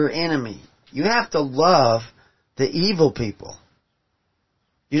love your enemy. You have to love the evil people.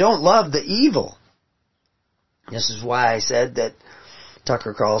 You don't love the evil. This is why I said that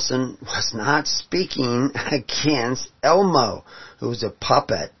Tucker Carlson was not speaking against Elmo, who's a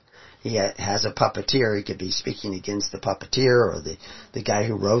puppet. He has a puppeteer. He could be speaking against the puppeteer or the guy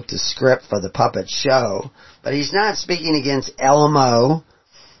who wrote the script for the puppet show. But he's not speaking against Elmo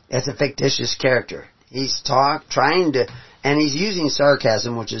as a fictitious character. He's trying to, and he's using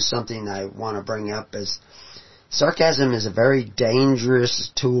sarcasm, which is something I want to bring up, as sarcasm is a very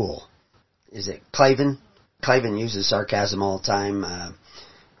dangerous tool. Is it Clavin? Clavin uses sarcasm all the time.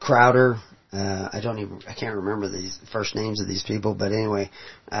 Crowder, I can't remember the first names of these people, but anyway,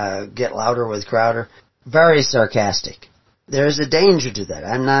 Get Louder with Crowder. Very sarcastic. There's a danger to that.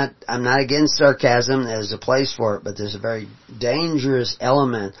 I'm not against sarcasm. There's a place for it, but there's a very dangerous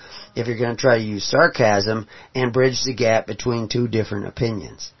element if you're going to try to use sarcasm and bridge the gap between two different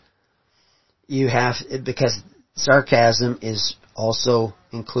opinions. Because sarcasm also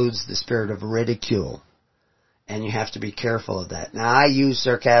includes the spirit of ridicule. And you have to be careful of that. Now, I use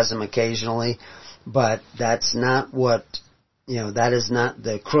sarcasm occasionally, but that's not that is not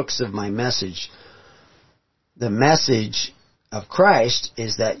the crux of my message. The message of Christ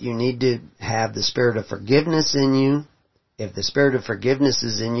is that you need to have the spirit of forgiveness in you. If the spirit of forgiveness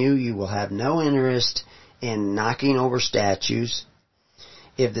is in you, you will have no interest in knocking over statues.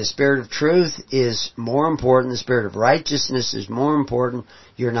 If the spirit of truth is more important, the spirit of righteousness is more important,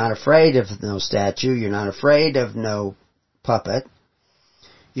 you're not afraid of no statue, you're not afraid of no puppet.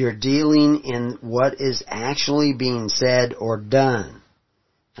 You're dealing in what is actually being said or done.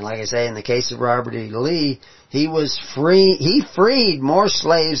 And like I say, in the case of Robert E. Lee, he freed more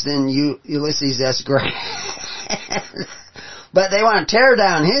slaves than Ulysses S. Grant. But they want to tear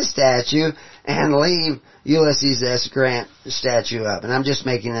down his statue and leave Ulysses S. Grant statue up. And I'm just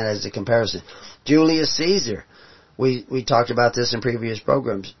making that as a comparison. Julius Caesar, we talked about this in previous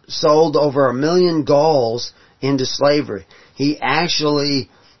programs, sold over 1 million Gauls into slavery. He actually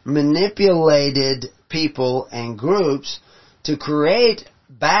manipulated people and groups to create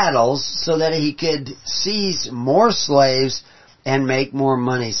battles so that he could seize more slaves and make more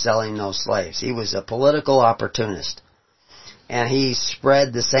money selling those slaves. He was a political opportunist. And he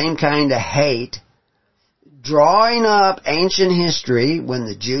spread the same kind of hate, drawing up ancient history when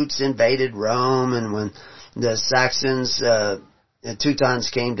the Jutes invaded Rome and when the Saxons, the Teutons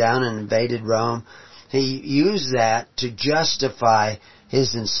came down and invaded Rome. He used that to justify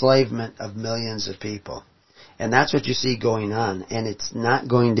his enslavement of millions of people. And that's what you see going on. And it's not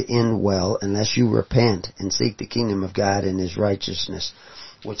going to end well unless you repent and seek the kingdom of God and His righteousness,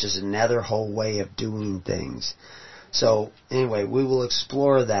 which is another whole way of doing things. So, anyway, we will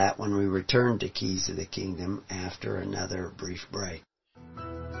explore that when we return to Keys of the Kingdom after another brief break.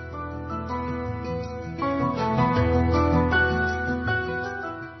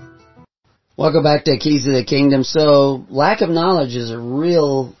 Welcome back to Keys of the Kingdom. So, lack of knowledge is a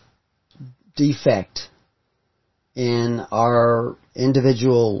real defect in our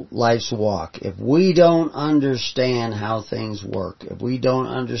individual life's walk. If we don't understand how things work, if we don't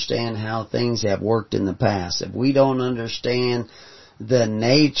understand how things have worked in the past, if we don't understand the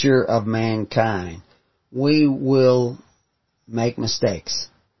nature of mankind, we will make mistakes.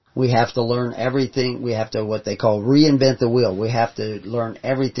 We have to learn everything. We have to, what they call, reinvent the wheel. We have to learn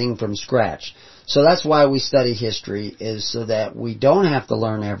everything from scratch. So that's why we study history, is so that we don't have to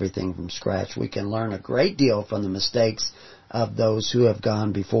learn everything from scratch. We can learn a great deal from the mistakes of those who have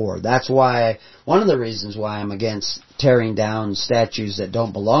gone before. That's why, one of the reasons why I'm against tearing down statues that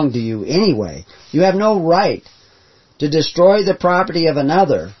don't belong to you anyway. You have no right to destroy the property of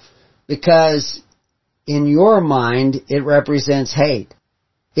another, because in your mind it represents hate.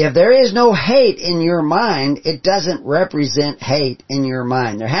 If there is no hate in your mind, it doesn't represent hate in your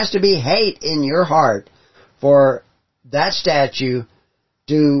mind. There has to be hate in your heart for that statue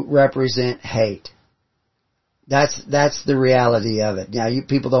to represent hate. That's the reality of it. Now, you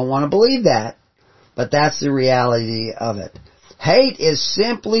people don't want to believe that, but that's the reality of it. Hate is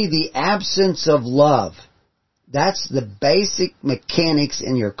simply the absence of love. That's the basic mechanics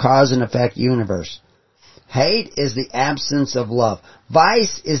in your cause and effect universe. Hate is the absence of love.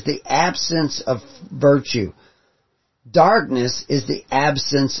 Vice is the absence of virtue. Darkness is the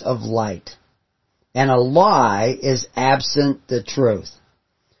absence of light. And a lie is absent the truth.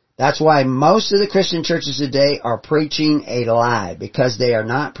 That's why most of the Christian churches today are preaching a lie, because they are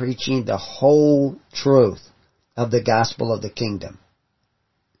not preaching the whole truth of the gospel of the kingdom.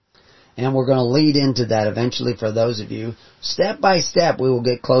 And we're going to lead into that eventually for those of you. Step by step, we will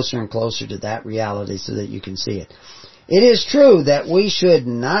get closer and closer to that reality so that you can see it. It is true that we should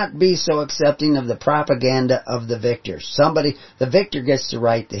not be so accepting of the propaganda of the victors. The victor gets to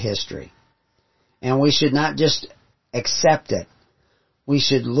write the history. And we should not just accept it. We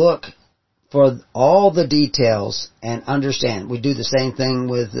should look for all the details and understand. We do the same thing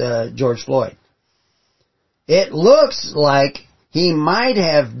with George Floyd. It looks like he might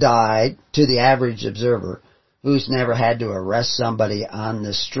have died, to the average observer, who's never had to arrest somebody on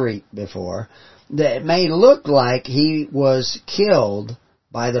the street before. That it may look like he was killed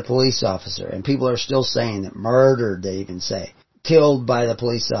by the police officer. And people are still saying that. Murdered, they even say. Killed by the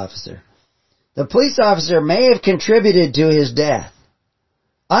police officer. The police officer may have contributed to his death.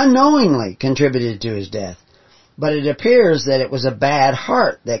 Unknowingly contributed to his death. But it appears that it was a bad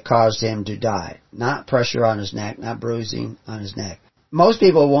heart that caused him to die. Not pressure on his neck, not bruising on his neck. Most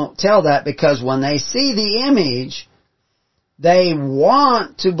people won't tell that, because when they see the image, they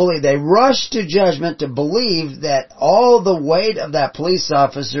want to believe, they rush to judgment to believe that all the weight of that police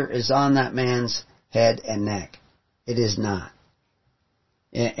officer is on that man's head and neck. It is not.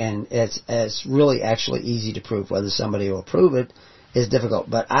 And it's really actually easy to prove. Whether somebody will prove it is difficult.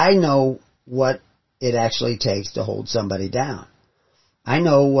 But I know what it actually takes to hold somebody down. I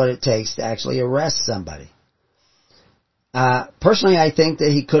know what it takes to actually arrest somebody. Personally, I think that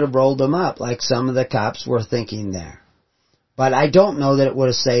he could have rolled him up, like some of the cops were thinking there. But I don't know that it would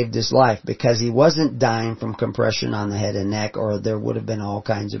have saved his life, because he wasn't dying from compression on the head and neck, or there would have been all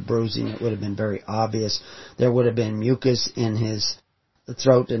kinds of bruising. It would have been very obvious. There would have been mucus in his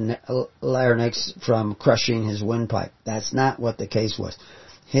throat and larynx from crushing his windpipe. That's not what the case was.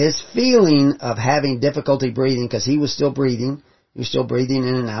 His feeling of having difficulty breathing, because he was still breathing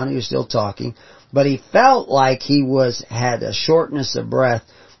in and out, he was still talking, but he felt like he had a shortness of breath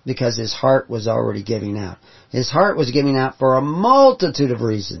because his heart was already giving out. His heart was giving out for a multitude of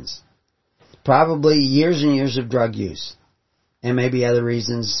reasons. Probably years and years of drug use. And maybe other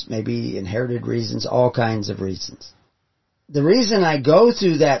reasons, maybe inherited reasons, all kinds of reasons. The reason I go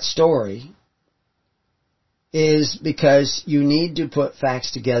through that story is because you need to put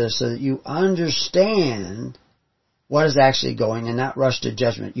facts together so that you understand what is actually going, and not rush to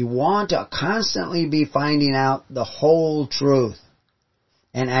judgment. You want to constantly be finding out the whole truth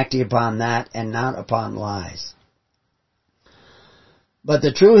and acting upon that and not upon lies. But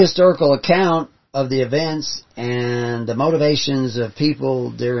the true historical account of the events and the motivations of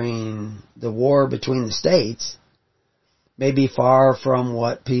people during the war between the states may be far from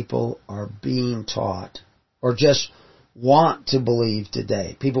what people are being taught or just want to believe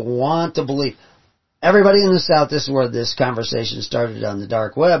today. People want to believe. Everybody in the South, this is where this conversation started on the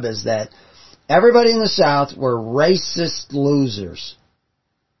dark web, is that everybody in the South were racist losers.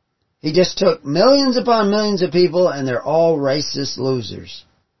 He just took millions upon millions of people, and they're all racist losers.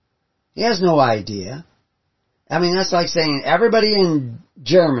 He has no idea. I mean, that's like saying everybody in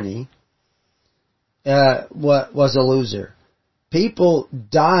Germany was a loser. People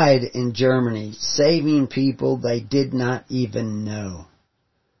died in Germany saving people they did not even know.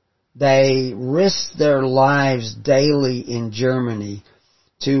 They risked their lives daily in Germany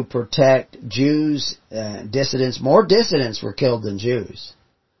to protect Jews, dissidents. More dissidents were killed than Jews.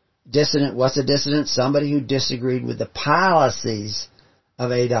 Dissident, what's a dissident? Somebody who disagreed with the policies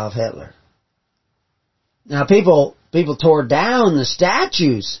of Adolf Hitler. Now people tore down the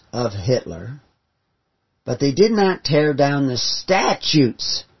statues of Hitler, but they did not tear down the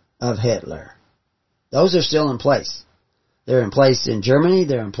statutes of Hitler. Those are still in place. They're in place in Germany,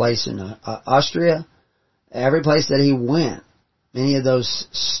 they're in place in Austria, every place that he went. Many of those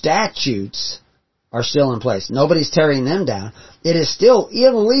statutes are still in place. Nobody's tearing them down. It is still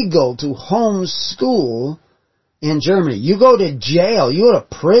illegal to homeschool in Germany. You go to jail, you go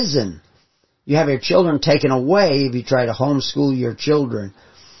to prison. You have your children taken away if you try to homeschool your children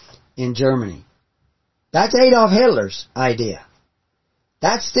in Germany. That's Adolf Hitler's idea.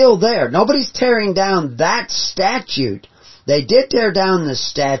 That's still there. Nobody's tearing down that statute. They did tear down the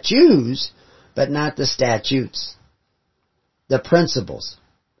statues, but not the statutes. The principles.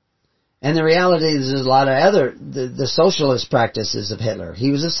 And the reality is there's a lot of other, the socialist practices of Hitler. He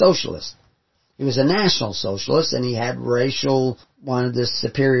was a socialist. He was a national socialist, and he had racial, wanted this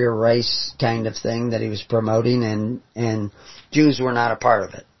superior race kind of thing that he was promoting, and Jews were not a part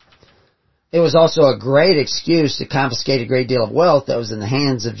of it. It was also a great excuse to confiscate a great deal of wealth that was in the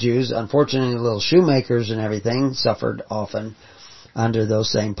hands of Jews. Unfortunately, little shoemakers and everything suffered often under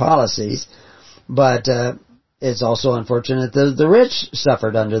those same policies. But it's also unfortunate that the rich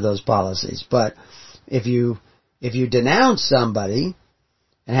suffered under those policies. But if you denounce somebody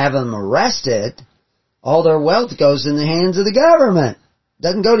and have them arrested, all their wealth goes in the hands of the government. It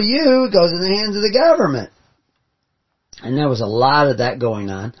doesn't go to you, it goes in the hands of the government. And there was a lot of that going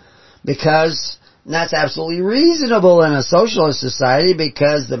on. Because that's absolutely reasonable in a socialist society,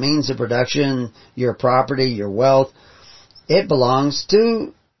 because the means of production, your property, your wealth, it belongs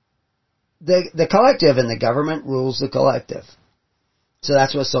to the collective, and the government rules the collective. So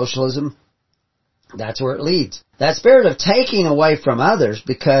that's what socialism, that's where it leads. That spirit of taking away from others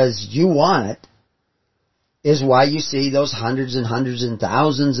because you want it is why you see those hundreds and hundreds and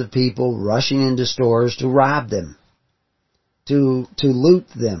thousands of people rushing into stores to rob them, to loot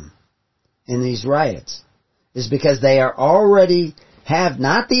them. In these riots, is because they are already have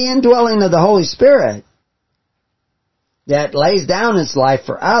not the indwelling of the Holy Spirit that lays down its life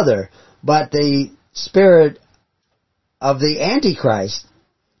for other, but the spirit of the Antichrist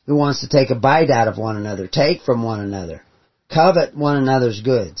who wants to take a bite out of one another, take from one another, covet one another's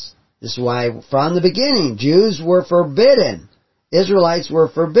goods. This is why from the beginning Jews were forbidden, Israelites were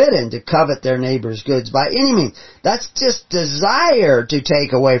forbidden to covet their neighbor's goods by any means. That's just desire to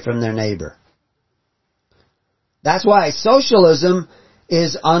take away from their neighbor. That's why socialism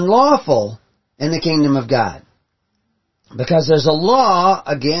is unlawful in the kingdom of God. Because there's a law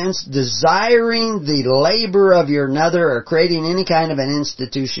against desiring the labor of your neighbor or creating any kind of an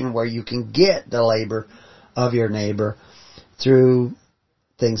institution where you can get the labor of your neighbor through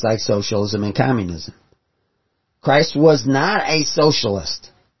things like socialism and communism. Christ was not a socialist.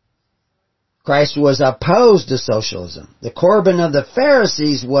 Christ was opposed to socialism. The Corban of the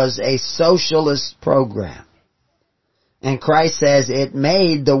Pharisees was a socialist program. And Christ says it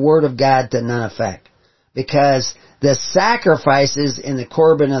made the Word of God to none effect. Because the sacrifices in the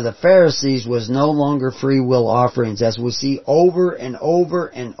Corban of the Pharisees was no longer free will offerings, as we see over and over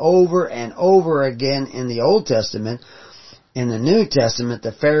and over and over again in the Old Testament. In the New Testament,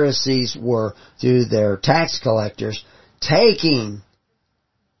 the Pharisees were, through their tax collectors, taking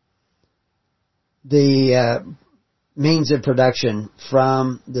the means of production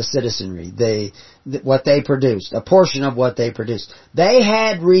from the citizenry, what they produced, a portion of what they produced. They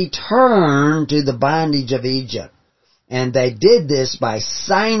had returned to the bondage of Egypt, and they did this by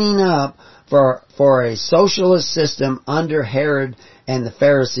signing up for a socialist system under Herod and the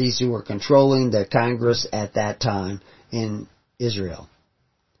Pharisees who were controlling the Congress at that time in Israel.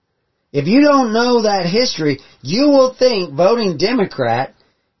 If you don't know that history, you will think voting Democrat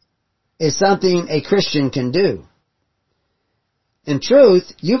is something a Christian can do. In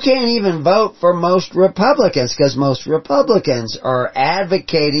truth, you can't even vote for most Republicans, because most Republicans are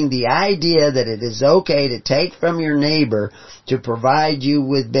advocating the idea that it is okay to take from your neighbor to provide you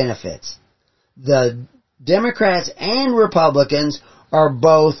with benefits. The Democrats and Republicans are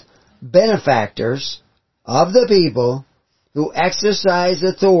both benefactors of the people who exercise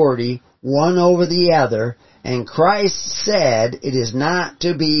authority one over the other, and Christ said it is not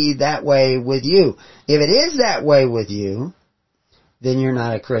to be that way with you. If it is that way with you, then you're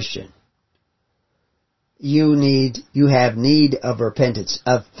not a Christian. You have need of repentance,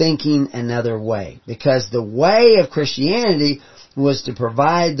 of thinking another way. Because the way of Christianity was to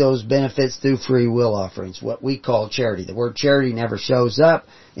provide those benefits through free will offerings, what we call charity. The word charity never shows up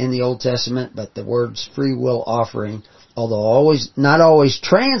in the Old Testament, but the words free will offering, although not always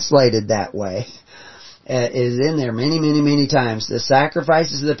translated that way, is in there many times. The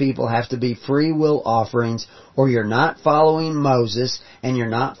sacrifices of the people have to be free will offerings, or you're not following Moses and you're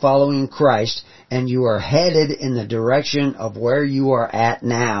not following Christ, and you are headed in the direction of where you are at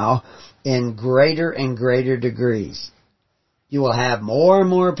now in greater and greater degrees. You will have more and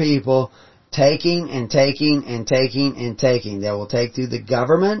more people taking and taking and taking and taking. They will take through the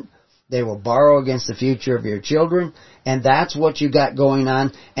government. They will borrow against the future of your children. And that's what you got going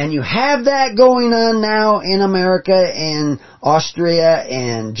on. And you have that going on now in America and Austria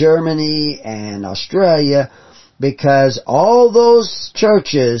and Germany and Australia, because all those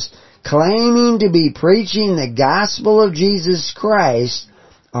churches claiming to be preaching the gospel of Jesus Christ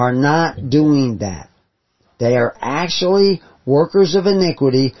are not doing that. They are actually workers of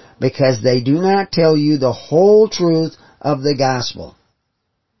iniquity because they do not tell you the whole truth of the gospel.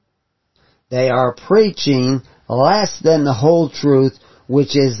 They are preaching less than the whole truth,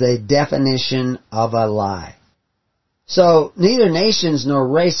 which is the definition of a lie. So, neither nations nor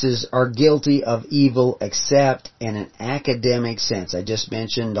races are guilty of evil except in an academic sense. I just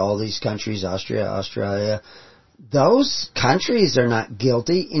mentioned all these countries, Austria, Australia. Those countries are not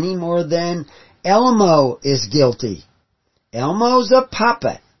guilty any more than Elmo is guilty. Elmo's a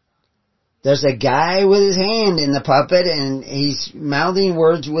puppet. There's a guy with his hand in the puppet and he's mouthing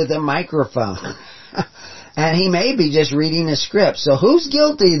words with a microphone. And he may be just reading a script. So who's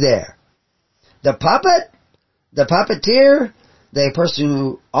guilty there? The puppet? The puppeteer? The person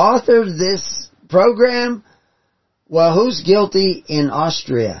who authored this program? Well, who's guilty in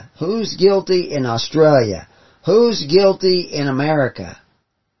Austria? Who's guilty in Australia? Who's guilty in America?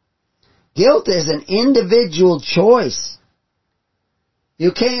 Guilt is an individual choice.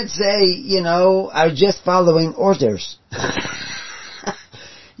 You can't say, I was just following orders.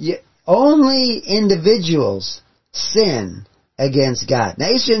 Only individuals sin against God.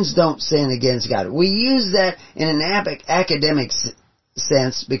 Nations don't sin against God. We use that in an academic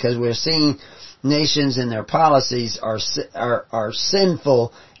sense because we're seeing nations and their policies are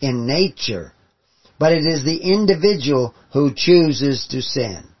sinful in nature. But it is the individual who chooses to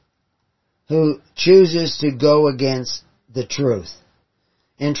sin, who chooses to go against the truth.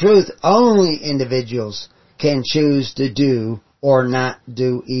 In truth, only individuals can choose to do or not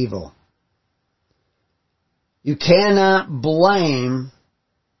do evil. You cannot blame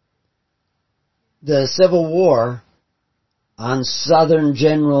the Civil War on Southern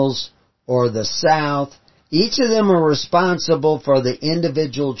generals or the South. Each of them are responsible for the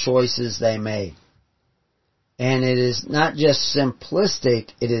individual choices they made. And it is not just simplistic,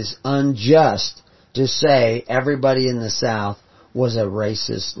 it is unjust to say everybody in the South was a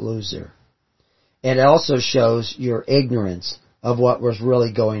racist loser. It also shows your ignorance of what was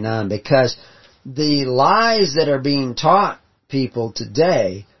really going on, because the lies that are being taught people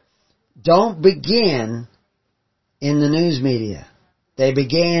today don't begin in the news media. They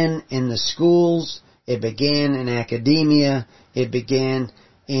began in the schools, it began in academia, it began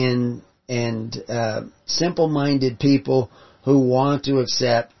in simple-minded people who want to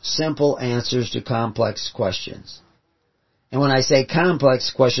accept simple answers to complex questions. And when I say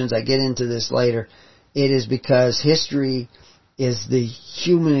complex questions, I get into this later, it is because history is the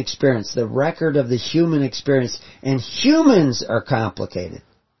human experience, the record of the human experience, and humans are complicated.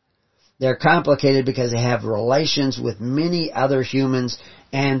 They're complicated because they have relations with many other humans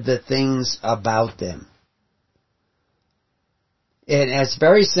and the things about them. And it's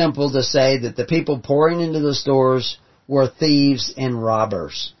very simple to say that the people pouring into the stores were thieves and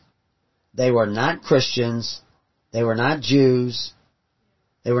robbers. They were not Christians. They were not Jews.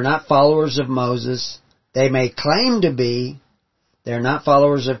 They were not followers of Moses. They may claim to be. They're not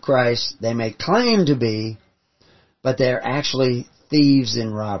followers of Christ. They may claim to be, but they're actually thieves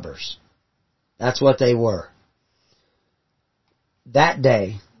and robbers. That's what they were. That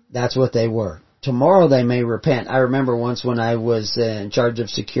day, that's what they were. Tomorrow they may repent. I remember once when I was in charge of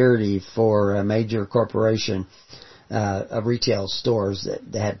security for a major corporation, of retail stores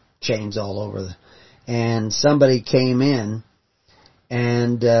that had chains all over. And somebody came in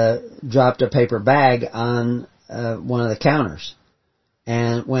and dropped a paper bag on one of the counters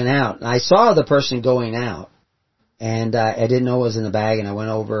and went out. And I saw the person going out, and I didn't know what was in the bag, and I went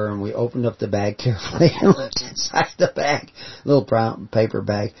over and we opened up the bag carefully and looked inside the bag, little brown paper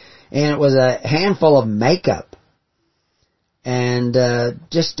bag, and it was a handful of makeup and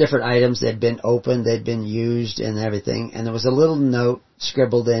just different items that had been opened, they'd been used and everything, and there was a little note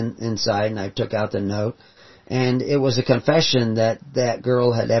scribbled inside, and I took out the note, and it was a confession that that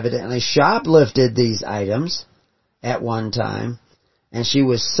girl had evidently shoplifted these items at one time, and she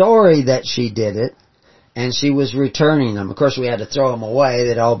was sorry that she did it, and she was returning them. Of course, we had to throw them away.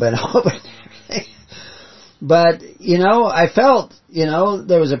 They'd all been opened and everything. But, I felt,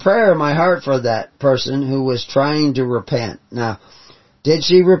 there was a prayer in my heart for that person who was trying to repent. Now, did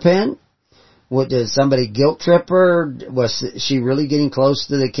she repent? Did somebody guilt trip her? Was she really getting close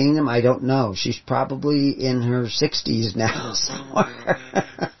to the kingdom? I don't know. She's probably in her 60s now somewhere.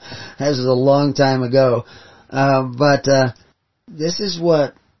 That was a long time ago. But this is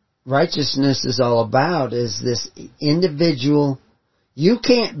what righteousness is all about, is this individual. You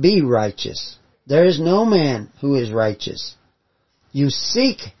can't be righteous. There is no man who is righteous. You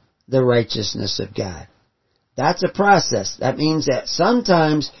seek the righteousness of God. That's a process. That means that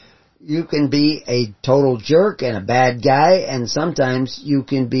sometimes you can be a total jerk and a bad guy, and sometimes you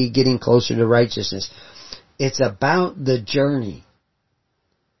can be getting closer to righteousness. It's about the journey.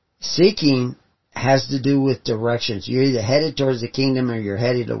 Seeking has to do with directions. You're either headed towards the kingdom or you're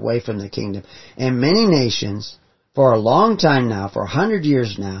headed away from the kingdom. And many nations, for a long time now, for 100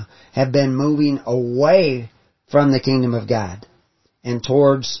 years now, have been moving away from the kingdom of God and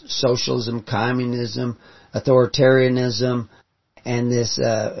towards socialism, communism, authoritarianism, and this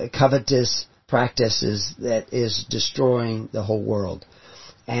covetous practices that is destroying the whole world.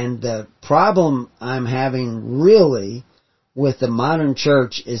 And the problem I'm having really with the modern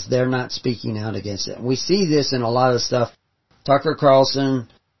church is they're not speaking out against it. We see this in a lot of stuff. Tucker Carlson,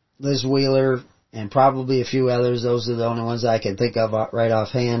 Liz Wheeler, and probably a few others, those are the only ones I can think of right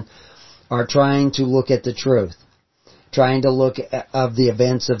offhand, are trying to look at the truth. Trying to look at the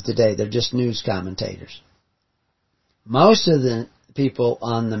events of today. They're just news commentators. Most of the people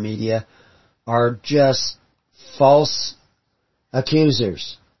on the media are just false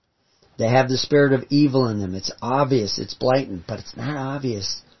accusers. They have the spirit of evil in them. It's obvious, it's blatant, but it's not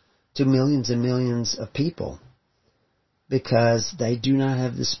obvious to millions and millions of people because they do not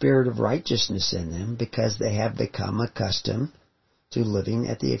have the spirit of righteousness in them, because they have become accustomed to living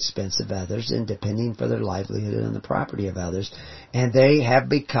at the expense of others and depending for their livelihood on the property of others, and they have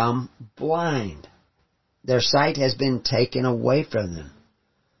become blind. Their sight has been taken away from them.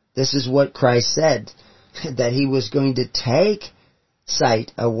 This is what Christ said, that He was going to take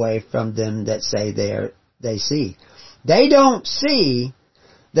sight away from them that say they see. They don't see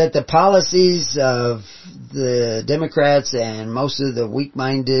that the policies of the Democrats and most of the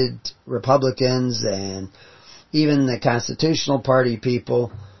weak-minded Republicans and even the Constitutional Party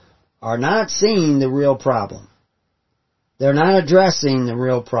people are not seeing the real problem. They're not addressing the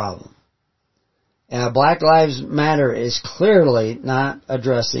real problem. Black Lives Matter is clearly not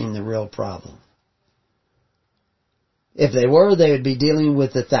addressing the real problem. If they were, they would be dealing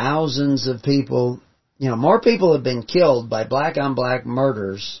with the thousands of people. More people have been killed by black-on-black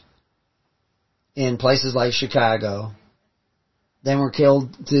murders in places like Chicago than were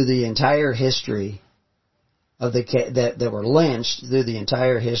killed through the entire history of that were lynched through the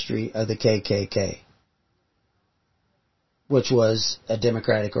entire history of the KKK, which was a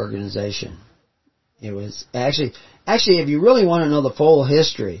democratic organization. It was actually, if you really want to know the full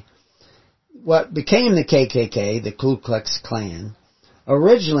history, what became the KKK, the Ku Klux Klan,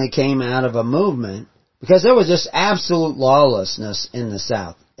 originally came out of a movement because there was just absolute lawlessness in the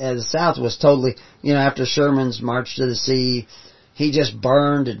South. And the South was totally, after Sherman's March to the Sea, he just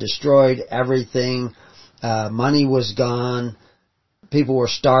burned and destroyed everything. Money was gone. People were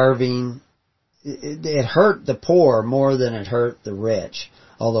starving. It hurt the poor more than it hurt the rich,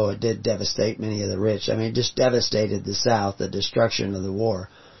 although it did devastate many of the rich. It just devastated the South, the destruction of the war.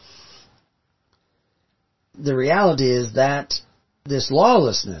 The reality is that this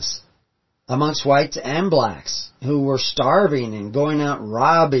lawlessness amongst whites and blacks who were starving and going out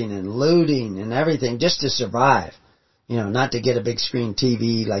robbing and looting and everything just to survive, not to get a big screen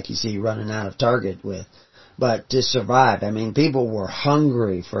TV like you see running out of Target with, but to survive. People were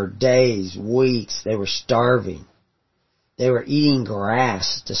hungry for days, weeks. They were starving. They were eating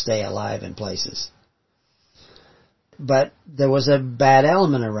grass to stay alive in places. But there was a bad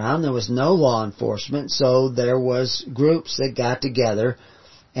element around. There was no law enforcement, so there was groups that got together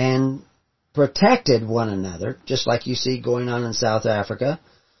and protected one another, just like you see going on in South Africa,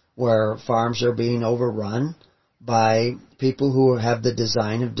 where farms are being overrun by people who have the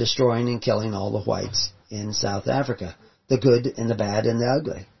design of destroying and killing all the whites in South Africa. The good and the bad and the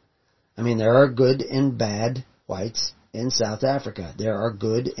ugly. There are good and bad whites in South Africa. There are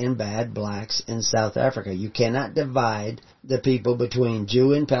good and bad blacks in South Africa. You cannot divide the people between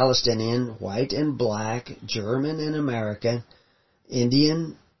Jew and Palestinian, white and black, German and American,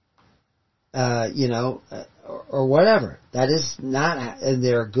 Indian, or whatever. That is not,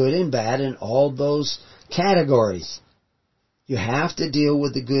 there are good and bad in all those categories. You have to deal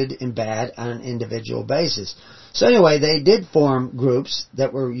with the good and bad on an individual basis. So anyway, they did form groups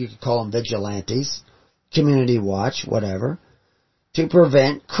that were, you could call them vigilantes, community watch, whatever, to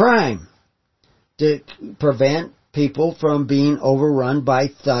prevent crime, to prevent people from being overrun by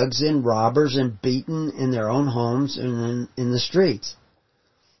thugs and robbers and beaten in their own homes and in the streets.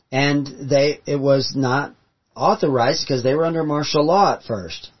 And it was not authorized because they were under martial law at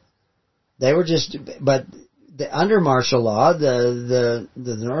first. They were under martial law, the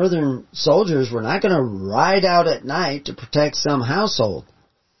northern soldiers were not going to ride out at night to protect some household.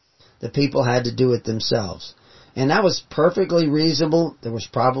 The people had to do it themselves. And that was perfectly reasonable. There was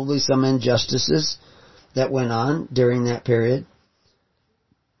probably some injustices that went on during that period.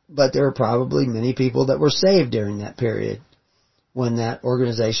 But there were probably many people that were saved during that period when that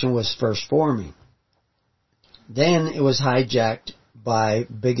organization was first forming. Then it was hijacked by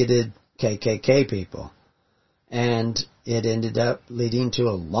bigoted KKK people. And it ended up leading to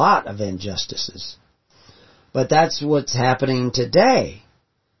a lot of injustices. But that's what's happening today,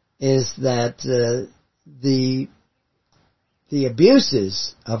 is that the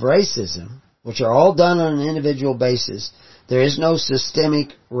abuses of racism, which are all done on an individual basis, there is no systemic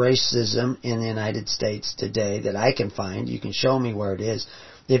racism in the United States today that I can find. You can show me where it is.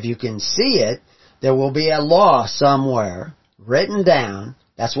 If you can see it, there will be a law somewhere written down.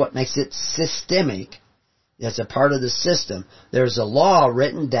 That's what makes it systemic. That's a part of the system. There's a law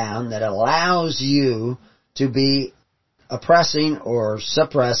written down that allows you to be oppressing or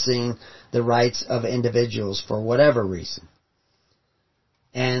suppressing the rights of individuals for whatever reason.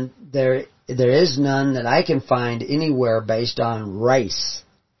 And there is none that I can find anywhere based on race.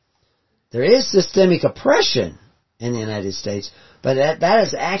 There is systemic oppression in the United States, but that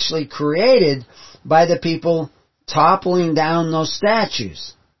is actually created by the people toppling down those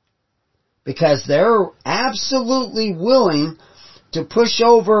statues. Because they're absolutely willing to push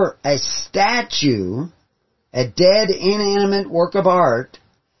over a statue, a dead, inanimate work of art,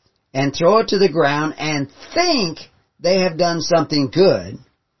 and throw it to the ground and think they have done something good,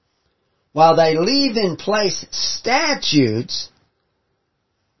 while they leave in place statutes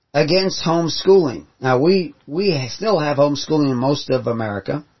against homeschooling. Now, we still have homeschooling in most of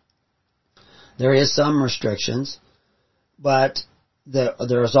America. There is some restrictions, but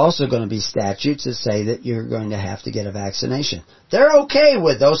there is also going to be statutes that say that you're going to have to get a vaccination. They're okay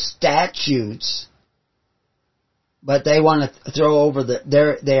with those statutes, but they want to throw over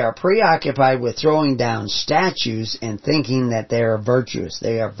they are preoccupied with throwing down statues and thinking that they are virtuous.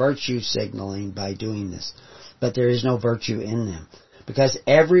 They are virtue signaling by doing this. But there is no virtue in them. Because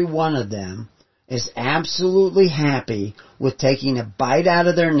every one of them is absolutely happy with taking a bite out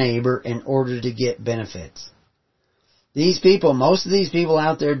of their neighbor in order to get benefits. Most of these people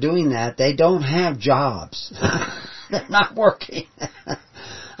out there doing that, they don't have jobs. They're not working.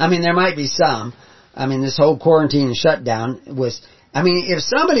 I mean, there might be some. I mean, this whole quarantine and shutdown if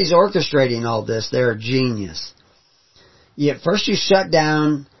somebody's orchestrating all this, they're a genius. First you shut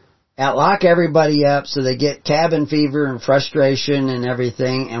down, lock everybody up so they get cabin fever and frustration and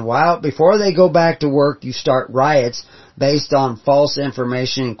everything, and before they go back to work, you start riots based on false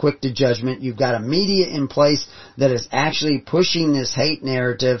information and quick to judgment. You've got a media in place that is actually pushing this hate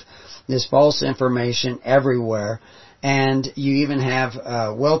narrative, this false information everywhere. And you even have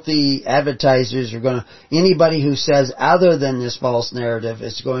wealthy advertisers anybody who says other than this false narrative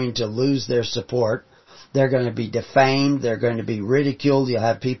is going to lose their support. They're going to be defamed. They're going to be ridiculed. You'll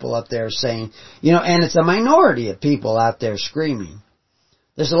have people up there saying, and it's a minority of people out there screaming.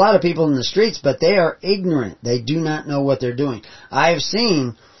 There's a lot of people in the streets, but they are ignorant. They do not know what they're doing. I've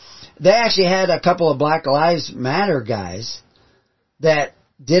seen, they actually had a couple of Black Lives Matter guys that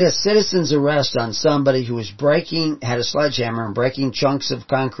did a citizen's arrest on somebody who was had a sledgehammer and breaking chunks of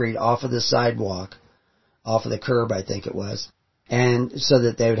concrete off of the sidewalk, off of the curb, I think it was, and so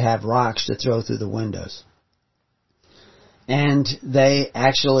that they would have rocks to throw through the windows. And they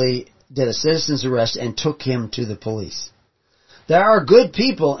actually did a citizen's arrest and took him to the police. There are good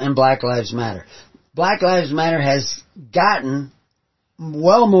people in Black Lives Matter. Black Lives Matter has gotten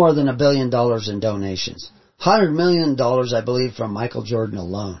well more than $1 billion in donations. $100 million, I believe, from Michael Jordan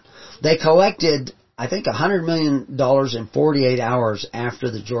alone. They collected, I think, $100 million in 48 hours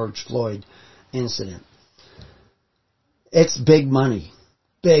after the George Floyd incident. It's big money.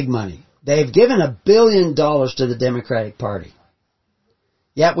 Big money. They've given $1 billion to the Democratic Party.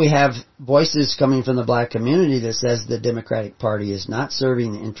 Yet we have voices coming from the black community that says the Democratic Party is not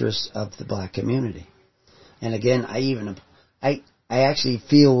serving the interests of the black community. And again, I actually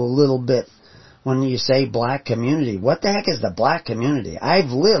feel a little bit when you say black community. What the heck is the black community?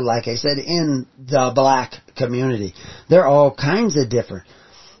 I've lived, like I said, in the black community. There are all kinds of different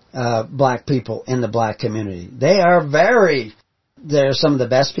black people in the black community. They are very They're some of the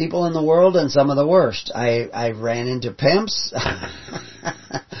best people in the world and some of the worst. I've ran into pimps.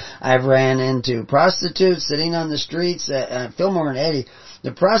 I've ran into prostitutes sitting on the streets. Fillmore and Eddy,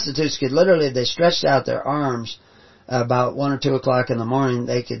 the prostitutes could literally, they stretched out their arms about 1 or 2 o'clock in the morning.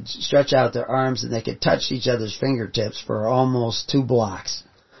 They could stretch out their arms and they could touch each other's fingertips for almost 2 blocks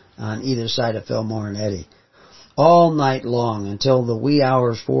on either side of Fillmore and Eddy. All night long until the wee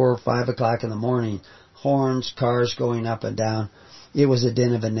hours, 4 or 5 o'clock in the morning. Horns, cars going up and down. It was a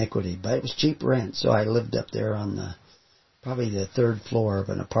den of iniquity, but it was cheap rent, so I lived up there on probably the 3rd floor of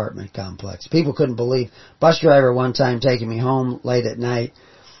an apartment complex. People couldn't believe. Bus driver one time taking me home late at night,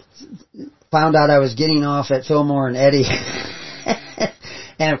 found out I was getting off at Fillmore and Eddy.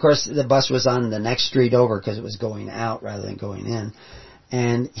 And of course the bus was on the next street over because it was going out rather than going in.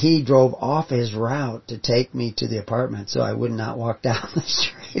 And he drove off his route to take me to the apartment so I would not walk down the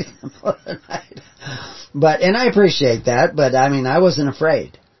street in the middle of the night. And I appreciate that, but I mean, I wasn't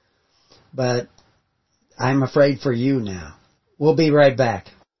afraid. But I'm afraid for you now. We'll be right back.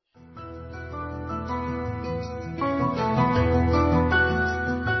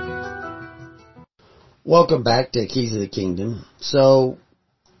 Welcome back to Keys of the Kingdom. So,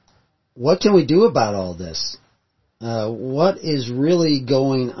 what can we do about all this? What is really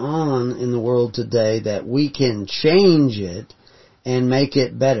going on in the world today that we can change it and make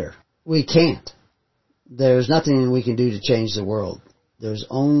it better? We can't. There's nothing we can do to change the world. There's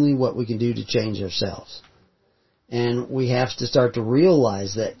only what we can do to change ourselves. And we have to start to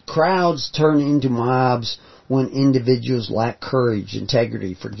realize that crowds turn into mobs when individuals lack courage,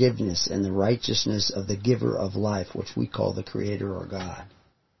 integrity, forgiveness, and the righteousness of the giver of life, which we call the Creator or God.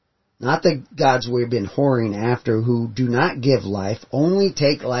 Not the gods we've been whoring after who do not give life, only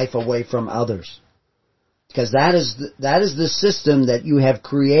take life away from others. Because that is the system that you have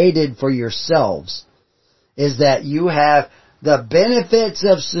created for yourselves, is that you have the benefits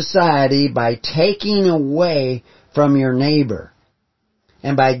of society by taking away from your neighbor.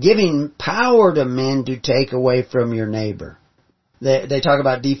 And by giving power to men to take away from your neighbor. They talk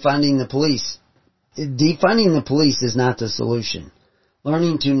about defunding the police. Defunding the police is not the solution.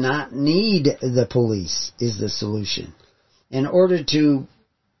 Learning to not need the police is the solution. In order to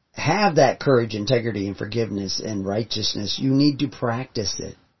have that courage, integrity, and forgiveness and righteousness, you need to practice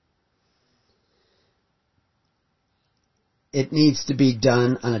it. It needs to be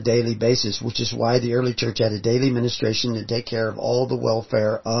done on a daily basis, which is why the early church had a daily ministration to take care of all the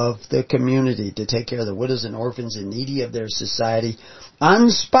welfare of the community, to take care of the widows and orphans and needy of their society,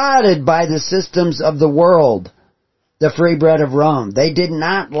 unspotted by the systems of the world. The free bread of Rome. They did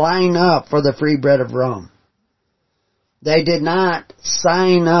not line up for the free bread of Rome. They did not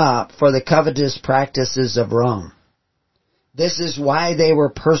sign up for the covetous practices of Rome. This is why they were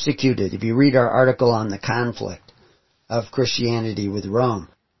persecuted. If you read our article on the conflict of Christianity with Rome,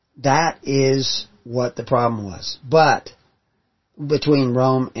 that is what the problem was. But between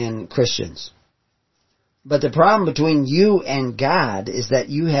Rome and Christians. But the problem between you and God is that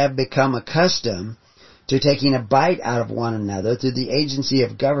you have become accustomed to taking a bite out of one another through the agency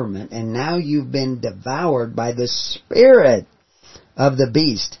of government, and now you've been devoured by the spirit of the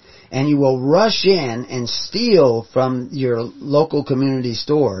beast, and you will rush in and steal from your local community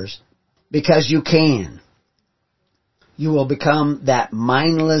stores because you can. You will become that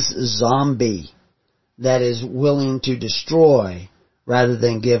mindless zombie that is willing to destroy rather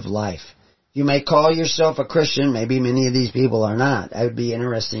than give life. You may call yourself a Christian, maybe many of these people are not. It would be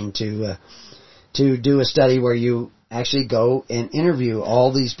interesting to do a study where you actually go and interview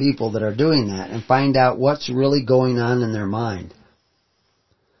all these people that are doing that and find out what's really going on in their mind.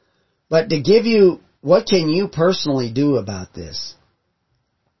 But to give you, what can you personally do about this?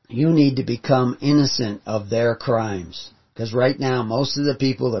 You need to become innocent of their crimes. Because right now, most of the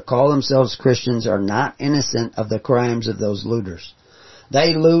people that call themselves Christians are not innocent of the crimes of those looters.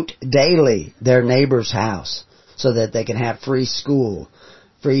 They loot daily their neighbor's house so that they can have free school,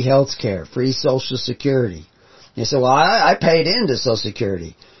 free health care, free Social Security. You say, well, I paid into Social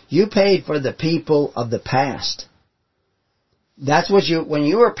Security. You paid for the people of the past. That's what when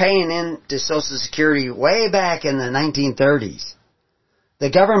you were paying into Social Security way back in the 1930s, the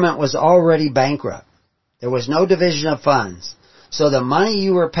government was already bankrupt. There was no division of funds. So the money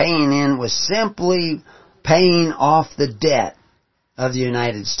you were paying in was simply paying off the debt of the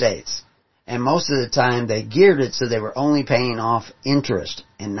United States. And most of the time they geared it so they were only paying off interest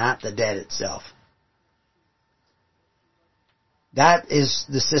and not the debt itself. That is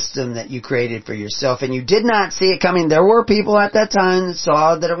the system that you created for yourself, and you did not see it coming. There were people at that time that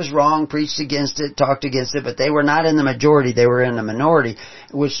saw that it was wrong, preached against it, talked against it, but they were not in the majority. They were in the minority,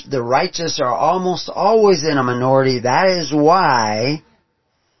 which the righteous are almost always in a minority. That is why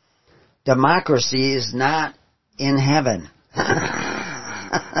democracy is not in heaven.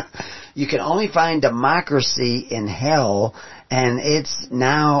 You can only find democracy in hell, and it's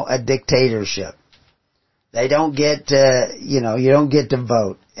now a dictatorship. They don't get, you don't get to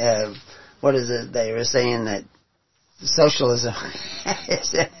vote. What is it? They were saying that socialism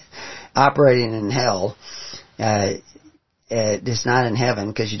is operating in hell. It's not in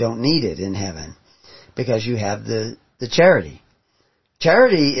heaven because you don't need it in heaven because you have the charity.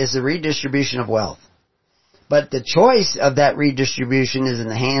 Charity is the redistribution of wealth. But the choice of that redistribution is in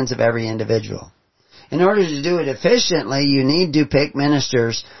the hands of every individual. In order to do it efficiently, you need to pick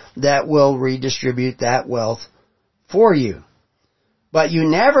ministers that will redistribute that wealth for you. But you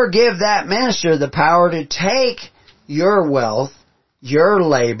never give that minister the power to take your wealth, your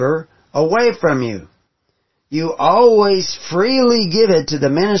labor, away from you. You always freely give it to the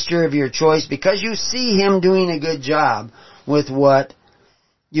minister of your choice because you see him doing a good job with what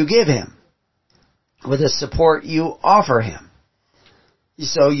you give him, with the support you offer him.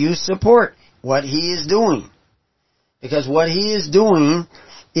 So you support what he is doing, because what he is doing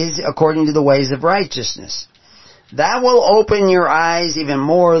is according to the ways of righteousness. That will open your eyes even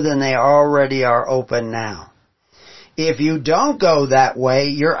more than they already are open now. If you don't go that way,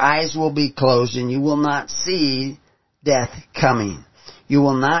 your eyes will be closed and you will not see death coming. You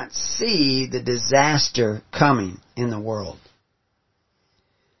will not see the disaster coming in the world.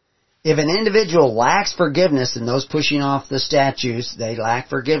 If an individual lacks forgiveness, and those pushing off the statutes, they lack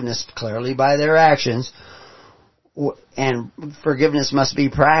forgiveness clearly by their actions, and forgiveness must be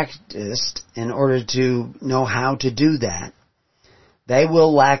practiced in order to know how to do that, they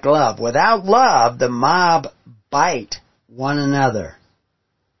will lack love. Without love, the mob bite one another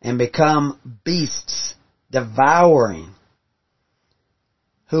and become beasts, devouring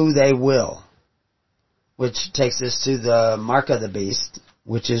who they will. Which takes us to the mark of the beast,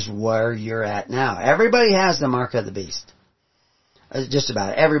 which is where you're at now. Everybody has the mark of the beast. Just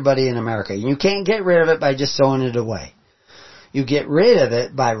about everybody in America. You can't get rid of it by just throwing it away. You get rid of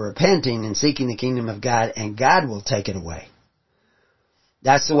it by repenting and seeking the kingdom of God, and God will take it away.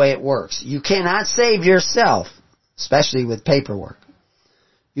 That's the way it works. You cannot save yourself, especially with paperwork.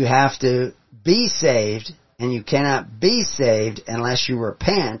 You have to be saved, and you cannot be saved unless you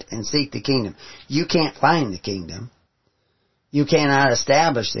repent and seek the kingdom. You can't find the kingdom. You cannot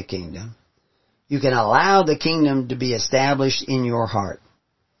establish the kingdom. You can allow the kingdom to be established in your heart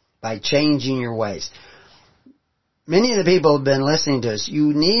by changing your ways. Many of the people have been listening to us.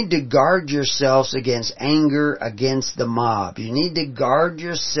 You need to guard yourselves against anger against the mob. You need to guard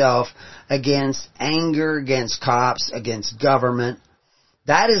yourself against anger against cops, against government.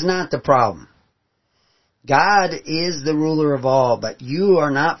 That is not the problem. God is the ruler of all, but you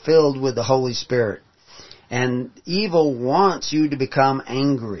are not filled with the Holy Spirit. And evil wants you to become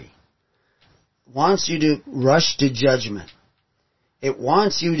angry. Wants you to rush to judgment. It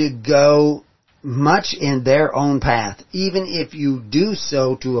wants you to go much in their own path, even if you do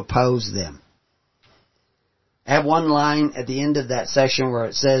so to oppose them. I have one line at the end of that section where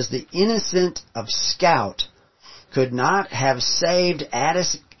it says, the innocent of Scout could not have saved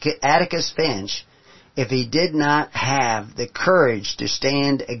Atticus Finch if he did not have the courage to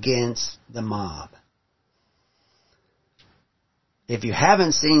stand against the mob. If you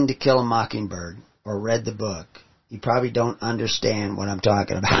haven't seen To Kill a Mockingbird or read the book, you probably don't understand what I'm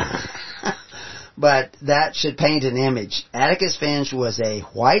talking about. But that should paint an image. Atticus Finch was a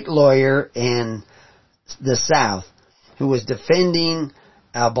white lawyer in the South who was defending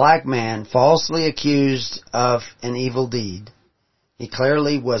a black man falsely accused of an evil deed. He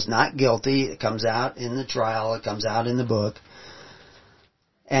clearly was not guilty. It comes out in the trial. It comes out in the book.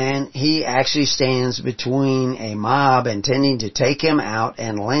 And he actually stands between a mob intending to take him out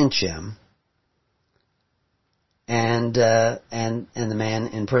and lynch him and the man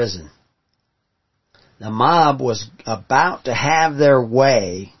in prison. The mob was about to have their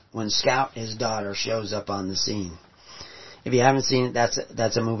way when Scout, his daughter, shows up on the scene. If you haven't seen it,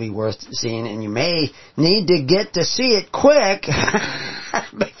 that's a movie worth seeing, and you may need to get to see it quick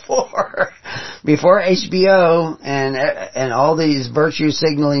before HBO and all these virtue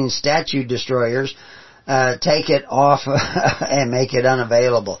signaling statue destroyers take it off and make it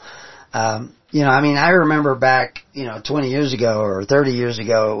unavailable. I remember back 20 years ago or 30 years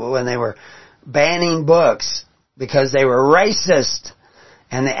ago when they were banning books because they were racist,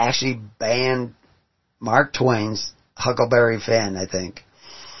 and they actually banned Mark Twain's Huckleberry Finn, I think.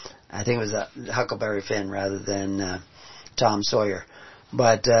 I think it was Huckleberry Finn rather than Tom Sawyer.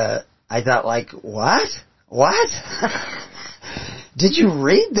 But I thought, like, what? What? Did you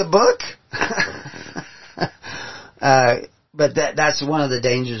read the book? But that's one of the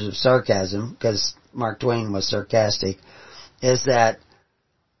dangers of sarcasm, because Mark Twain was sarcastic, is that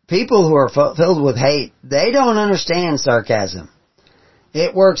people who are filled with hate, they don't understand sarcasm.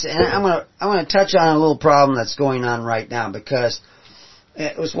 It works, and I'm gonna touch on a little problem that's going on right now, because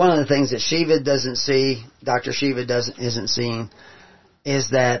it was one of the things that Shiva doesn't see, Dr. Shiva isn't seeing, is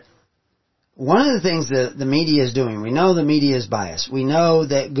that one of the things that the media is doing, we know the media is biased. We know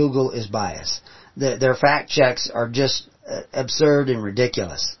that Google is biased. Their fact checks are just absurd and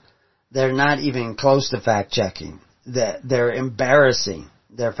ridiculous. They're not even close to fact checking. They're embarrassing.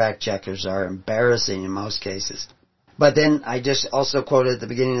 Their fact checkers are embarrassing in most cases. But then I just also quoted at the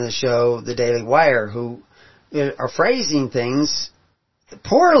beginning of the show the Daily Wire, who are phrasing things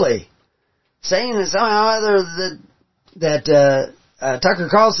poorly, saying that somehow or other that Tucker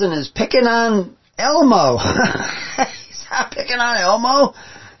Carlson is picking on Elmo. He's not picking on Elmo.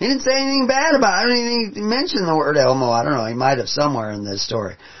 He didn't say anything bad about it. I don't even think he mentioned the word Elmo. I don't know. He might have somewhere in this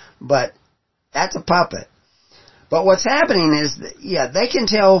story. But that's a puppet. But what's happening is, they can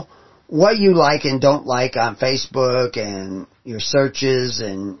tell what you like and don't like on Facebook and your searches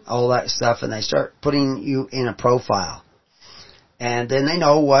and all that stuff, and they start putting you in a profile. And then they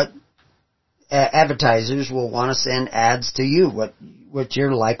know what advertisers will want to send ads to you, what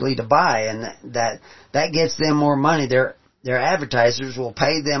you're likely to buy, and that gets them more money. Their advertisers will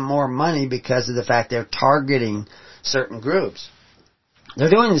pay them more money because of the fact they're targeting certain groups. They're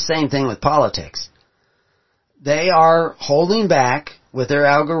doing the same thing with politics. They are holding back with their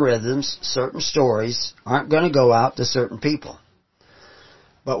algorithms. Certain stories aren't going to go out to certain people.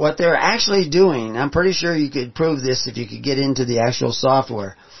 But what they're actually doing, I'm pretty sure you could prove this if you could get into the actual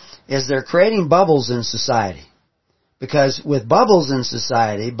software, is they're creating bubbles in society. Because with bubbles in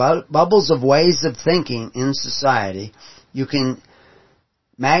society, bubbles of ways of thinking in society, you can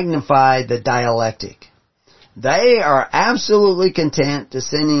magnify the dialectic. They are absolutely content to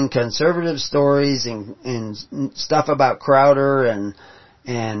sending conservative stories and stuff about Crowder and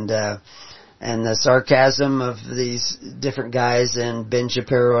the sarcasm of these different guys and Ben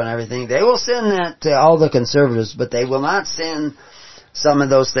Shapiro and everything. They will send that to all the conservatives, but they will not send some of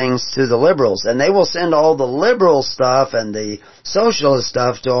those things to the liberals. And they will send all the liberal stuff and the socialist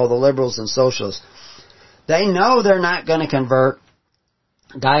stuff to all the liberals and socialists. They know they're not going to convert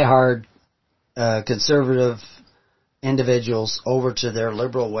diehard conservative individuals over to their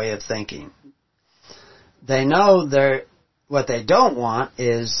liberal way of thinking. They know what they don't want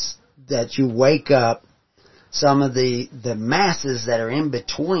is that you wake up some of the masses that are in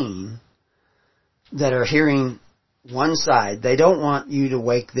between that are hearing one side. They don't want you to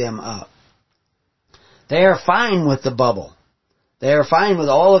wake them up. They are fine with the bubble. They are fine with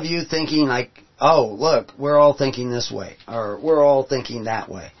all of you thinking like, oh, look, we're all thinking this way, or we're all thinking that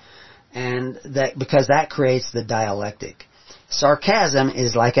way. And that, because that creates the dialectic. Sarcasm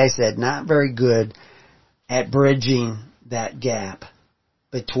is, like I said, not very good at bridging that gap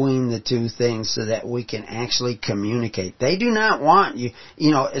between the two things so that we can actually communicate. They do not want you,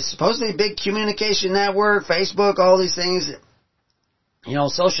 it's supposed to be a big communication network, Facebook, all these things,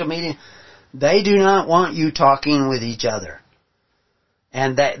 social media. They do not want you talking with each other.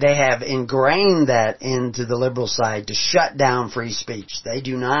 And that they have ingrained that into the liberal side to shut down free speech. They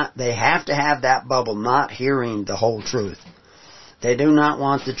have to have that bubble, not hearing the whole truth. They do not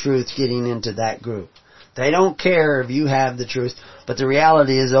want the truth getting into that group. They don't care if you have the truth, but the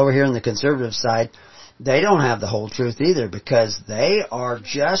reality is over here on the conservative side, they don't have the whole truth either, because they are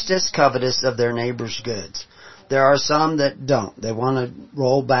just as covetous of their neighbor's goods. There are some that don't. They want to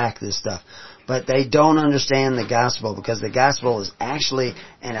roll back this stuff. But they don't understand the gospel, because the gospel is actually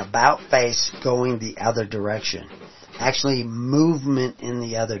an about-face going the other direction. Actually movement in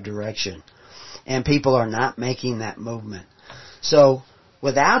the other direction. And people are not making that movement. So,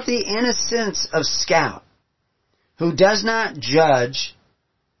 without the innocence of Scout, who does not judge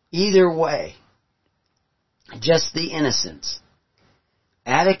either way, just the innocence,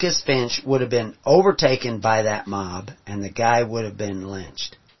 Atticus Finch would have been overtaken by that mob, and the guy would have been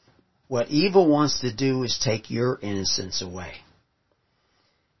lynched. What evil wants to do is take your innocence away.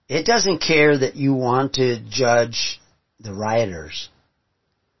 It doesn't care that you want to judge the rioters.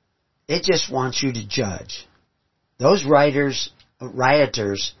 It just wants you to judge. Those rioters,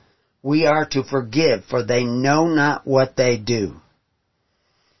 we are to forgive, for they know not what they do.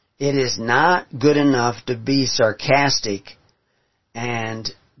 It is not good enough to be sarcastic and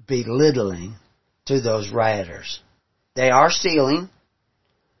belittling to those rioters. They are stealing.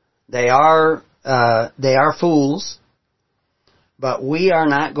 They are fools. But we are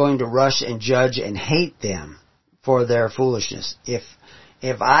not going to rush and judge and hate them for their foolishness. If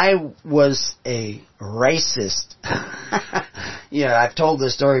I was a racist, I've told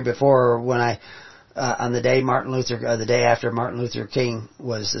this story before when I, on the day the day after Martin Luther King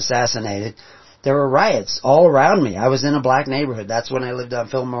was assassinated, there were riots all around me. I was in a black neighborhood. That's when I lived on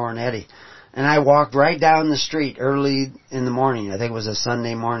Fillmore and Eddy. And I walked right down the street early in the morning. I think it was a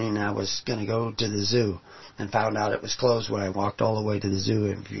Sunday morning. I was going to go to the zoo and found out it was closed when I walked all the way to the zoo.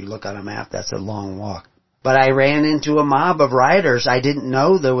 If you look on a map, that's a long walk. But I ran into a mob of rioters. I didn't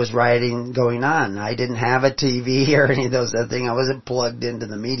know there was rioting going on. I didn't have a TV or any of those other things. I wasn't plugged into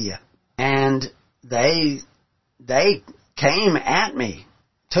the media. And they came at me.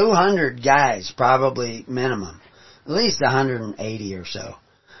 200 guys, probably minimum. At least 180 or so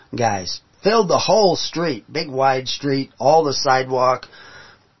guys. Filled the whole street, big wide street, all the sidewalk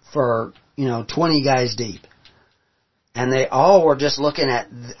for, 20 guys deep. And they all were just looking at,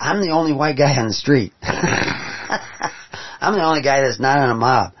 I'm the only white guy on the street. I'm the only guy that's not in a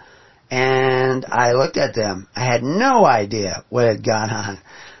mob. And I looked at them. I had no idea what had gone on.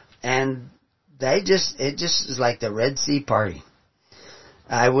 And it just was like the Red Sea party.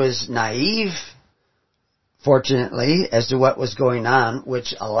 I was naive, fortunately, as to what was going on,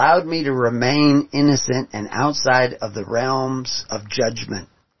 which allowed me to remain innocent and outside of the realms of judgment.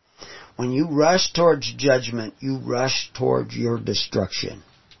 When you rush towards judgment, you rush towards your destruction.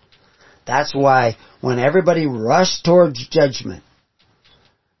 That's why when everybody rushed towards judgment,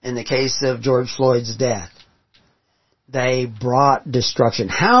 in the case of George Floyd's death, they brought destruction.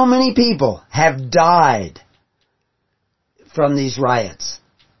 How many people have died from these riots?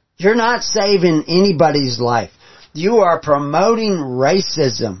 You're not saving anybody's life. You are promoting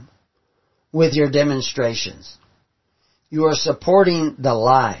racism with your demonstrations. You are supporting the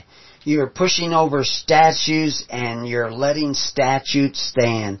lie. You're pushing over statues and you're letting statutes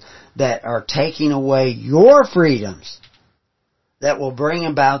stand that are taking away your freedoms, that will bring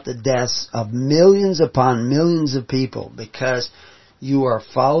about the deaths of millions upon millions of people because you are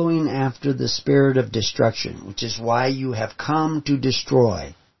following after the spirit of destruction, which is why you have come to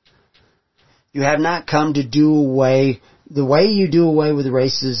destroy. You have not come to do away. The way you do away with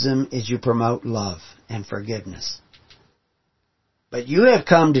racism is you promote love and forgiveness. But you have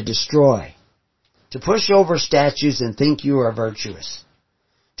come to destroy, to push over statues and think you are virtuous,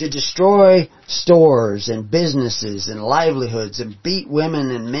 to destroy stores and businesses and livelihoods and beat women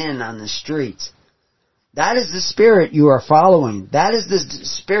and men on the streets. That is the spirit you are following. That is the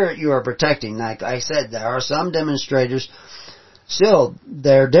spirit you are protecting. Like I said, there are some demonstrators. Still,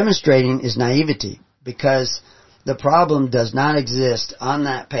 their demonstrating is naivety because the problem does not exist on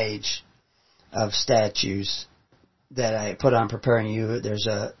that page of statues that I put on Preparing You. There's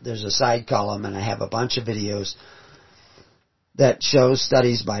a side column, and I have a bunch of videos that shows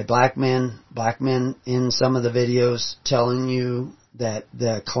studies by black men in some of the videos telling you that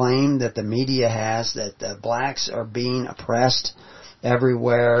the claim that the media has that the blacks are being oppressed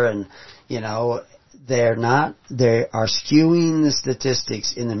everywhere, and they're not. They are skewing the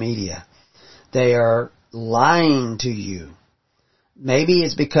statistics in the media. They are lying to you. Maybe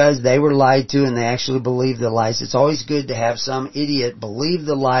it's because they were lied to and they actually believe the lies. It's always good to have some idiot believe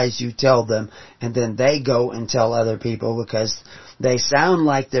the lies you tell them, and then they go and tell other people because they sound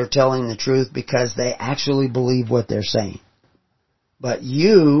like they're telling the truth because they actually believe what they're saying. But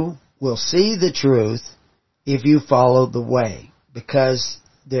you will see the truth if you follow the way, because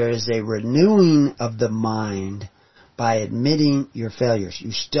there is a renewing of the mind by admitting your failures.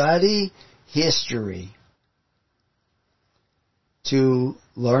 You study history to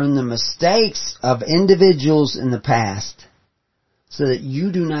learn the mistakes of individuals in the past so that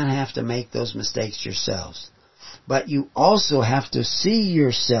you do not have to make those mistakes yourselves. But you also have to see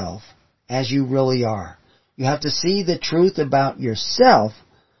yourself as you really are. You have to see the truth about yourself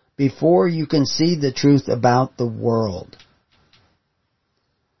before you can see the truth about the world.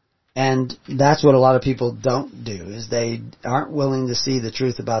 And that's what a lot of people don't do, is they aren't willing to see the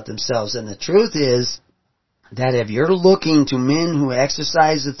truth about themselves. And the truth is that if you're looking to men who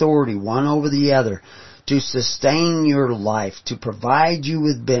exercise authority one over the other to sustain your life, to provide you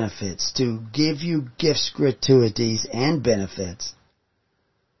with benefits, to give you gifts, gratuities, and benefits,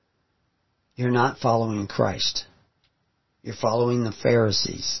 you're not following Christ. You're following the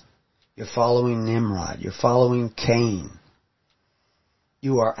Pharisees. You're following Nimrod. You're following Cain.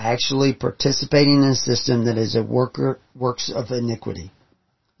 You are actually participating in a system that is a works of iniquity.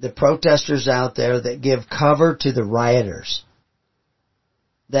 The protesters out there that give cover to the rioters,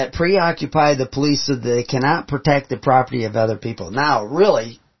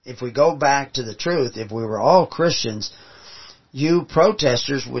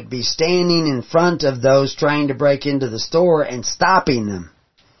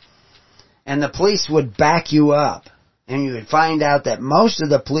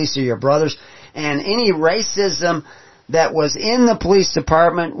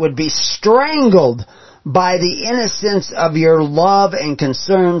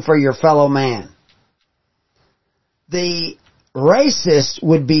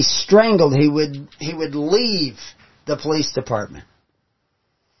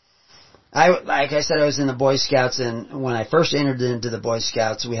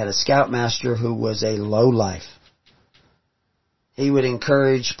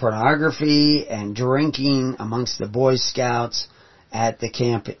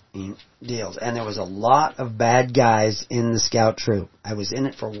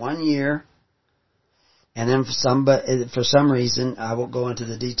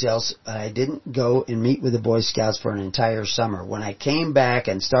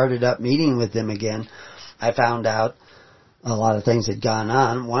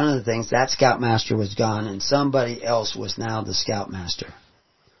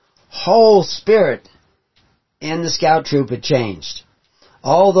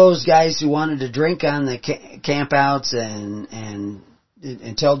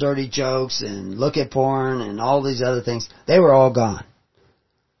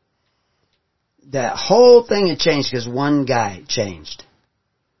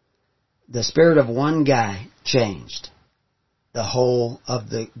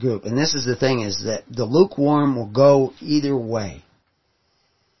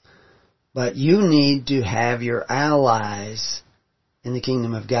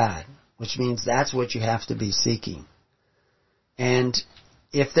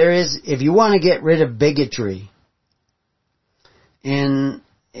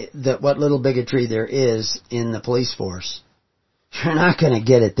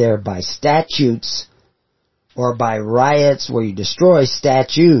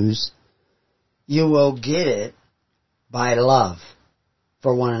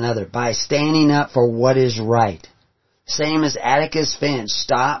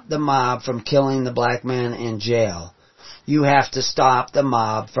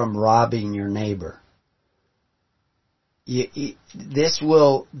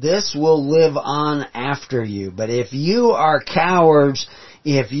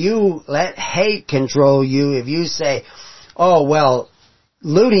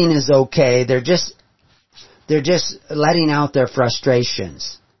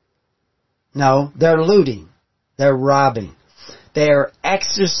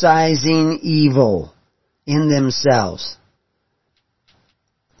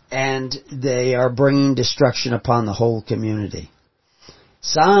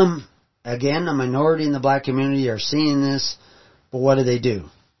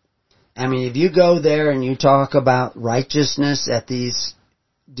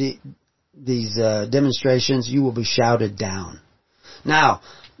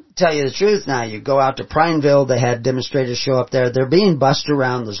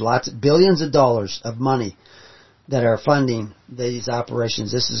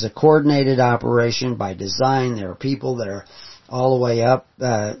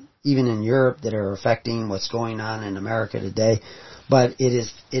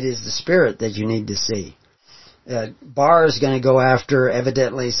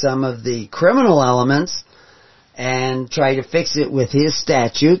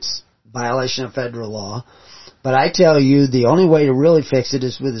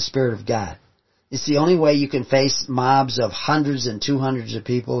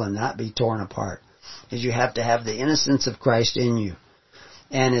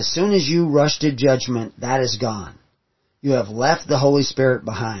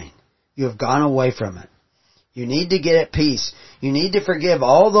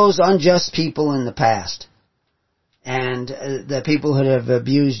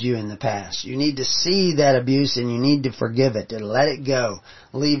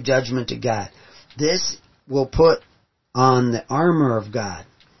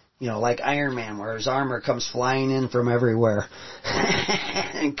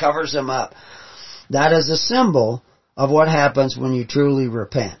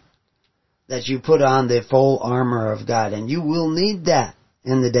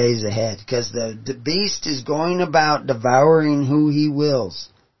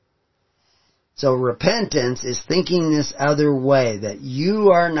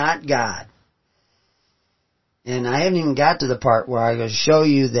 And I haven't even got to the part where I go show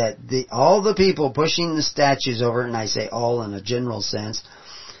you that all the people pushing the statues over, and I say all in a general sense,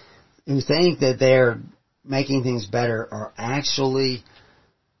 who think that they're making things better are actually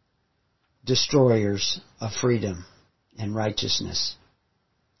destroyers of freedom and righteousness.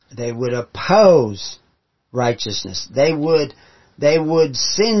 They would oppose righteousness. They would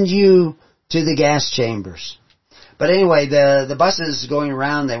send you to the gas chambers. But anyway, the buses going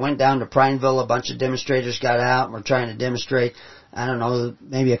around, they went down to Prineville. A bunch of demonstrators got out and were trying to demonstrate. I don't know,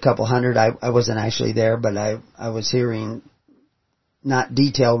 maybe a couple hundred. I wasn't actually there, but I was hearing not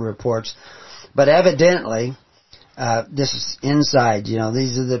detailed reports. But evidently, this is inside,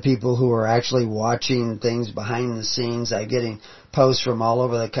 these are the people who are actually watching things behind the scenes. I'm getting posts from all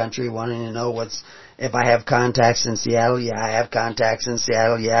over the country wanting to know if I have contacts in Seattle. Yeah, I have contacts in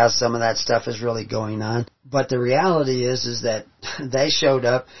Seattle. Yeah, some of that stuff is really going on. But the reality is that they showed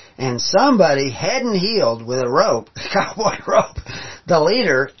up and somebody head and heeled with a rope, a cowboy rope, the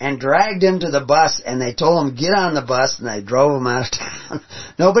leader, and dragged him to the bus, and they told him get on the bus, and they drove him out of town.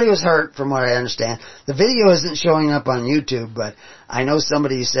 Nobody was hurt from what I understand. The video isn't showing up on YouTube, but I know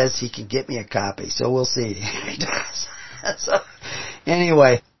somebody who says he can get me a copy, so we'll see if he does. So,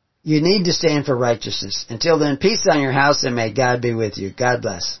 anyway, you need to stand for righteousness. Until then, peace on your house, and may God be with you. God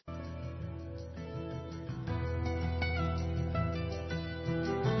bless.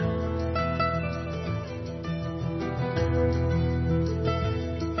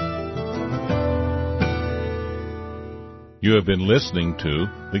 You have been listening to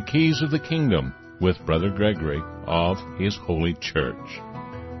The Keys of the Kingdom with Brother Gregory of His Holy Church.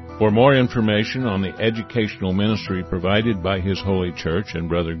 For more information on the educational ministry provided by His Holy Church and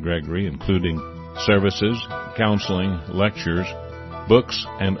Brother Gregory, including services, counseling, lectures, books,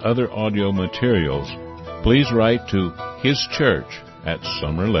 and other audio materials, please write to His Church at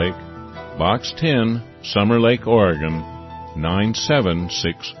Summer Lake, Box 10, Summer Lake, Oregon,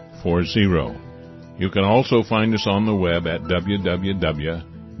 97640. You can also find us on the web at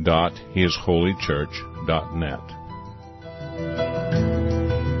www.hisholychurch.net.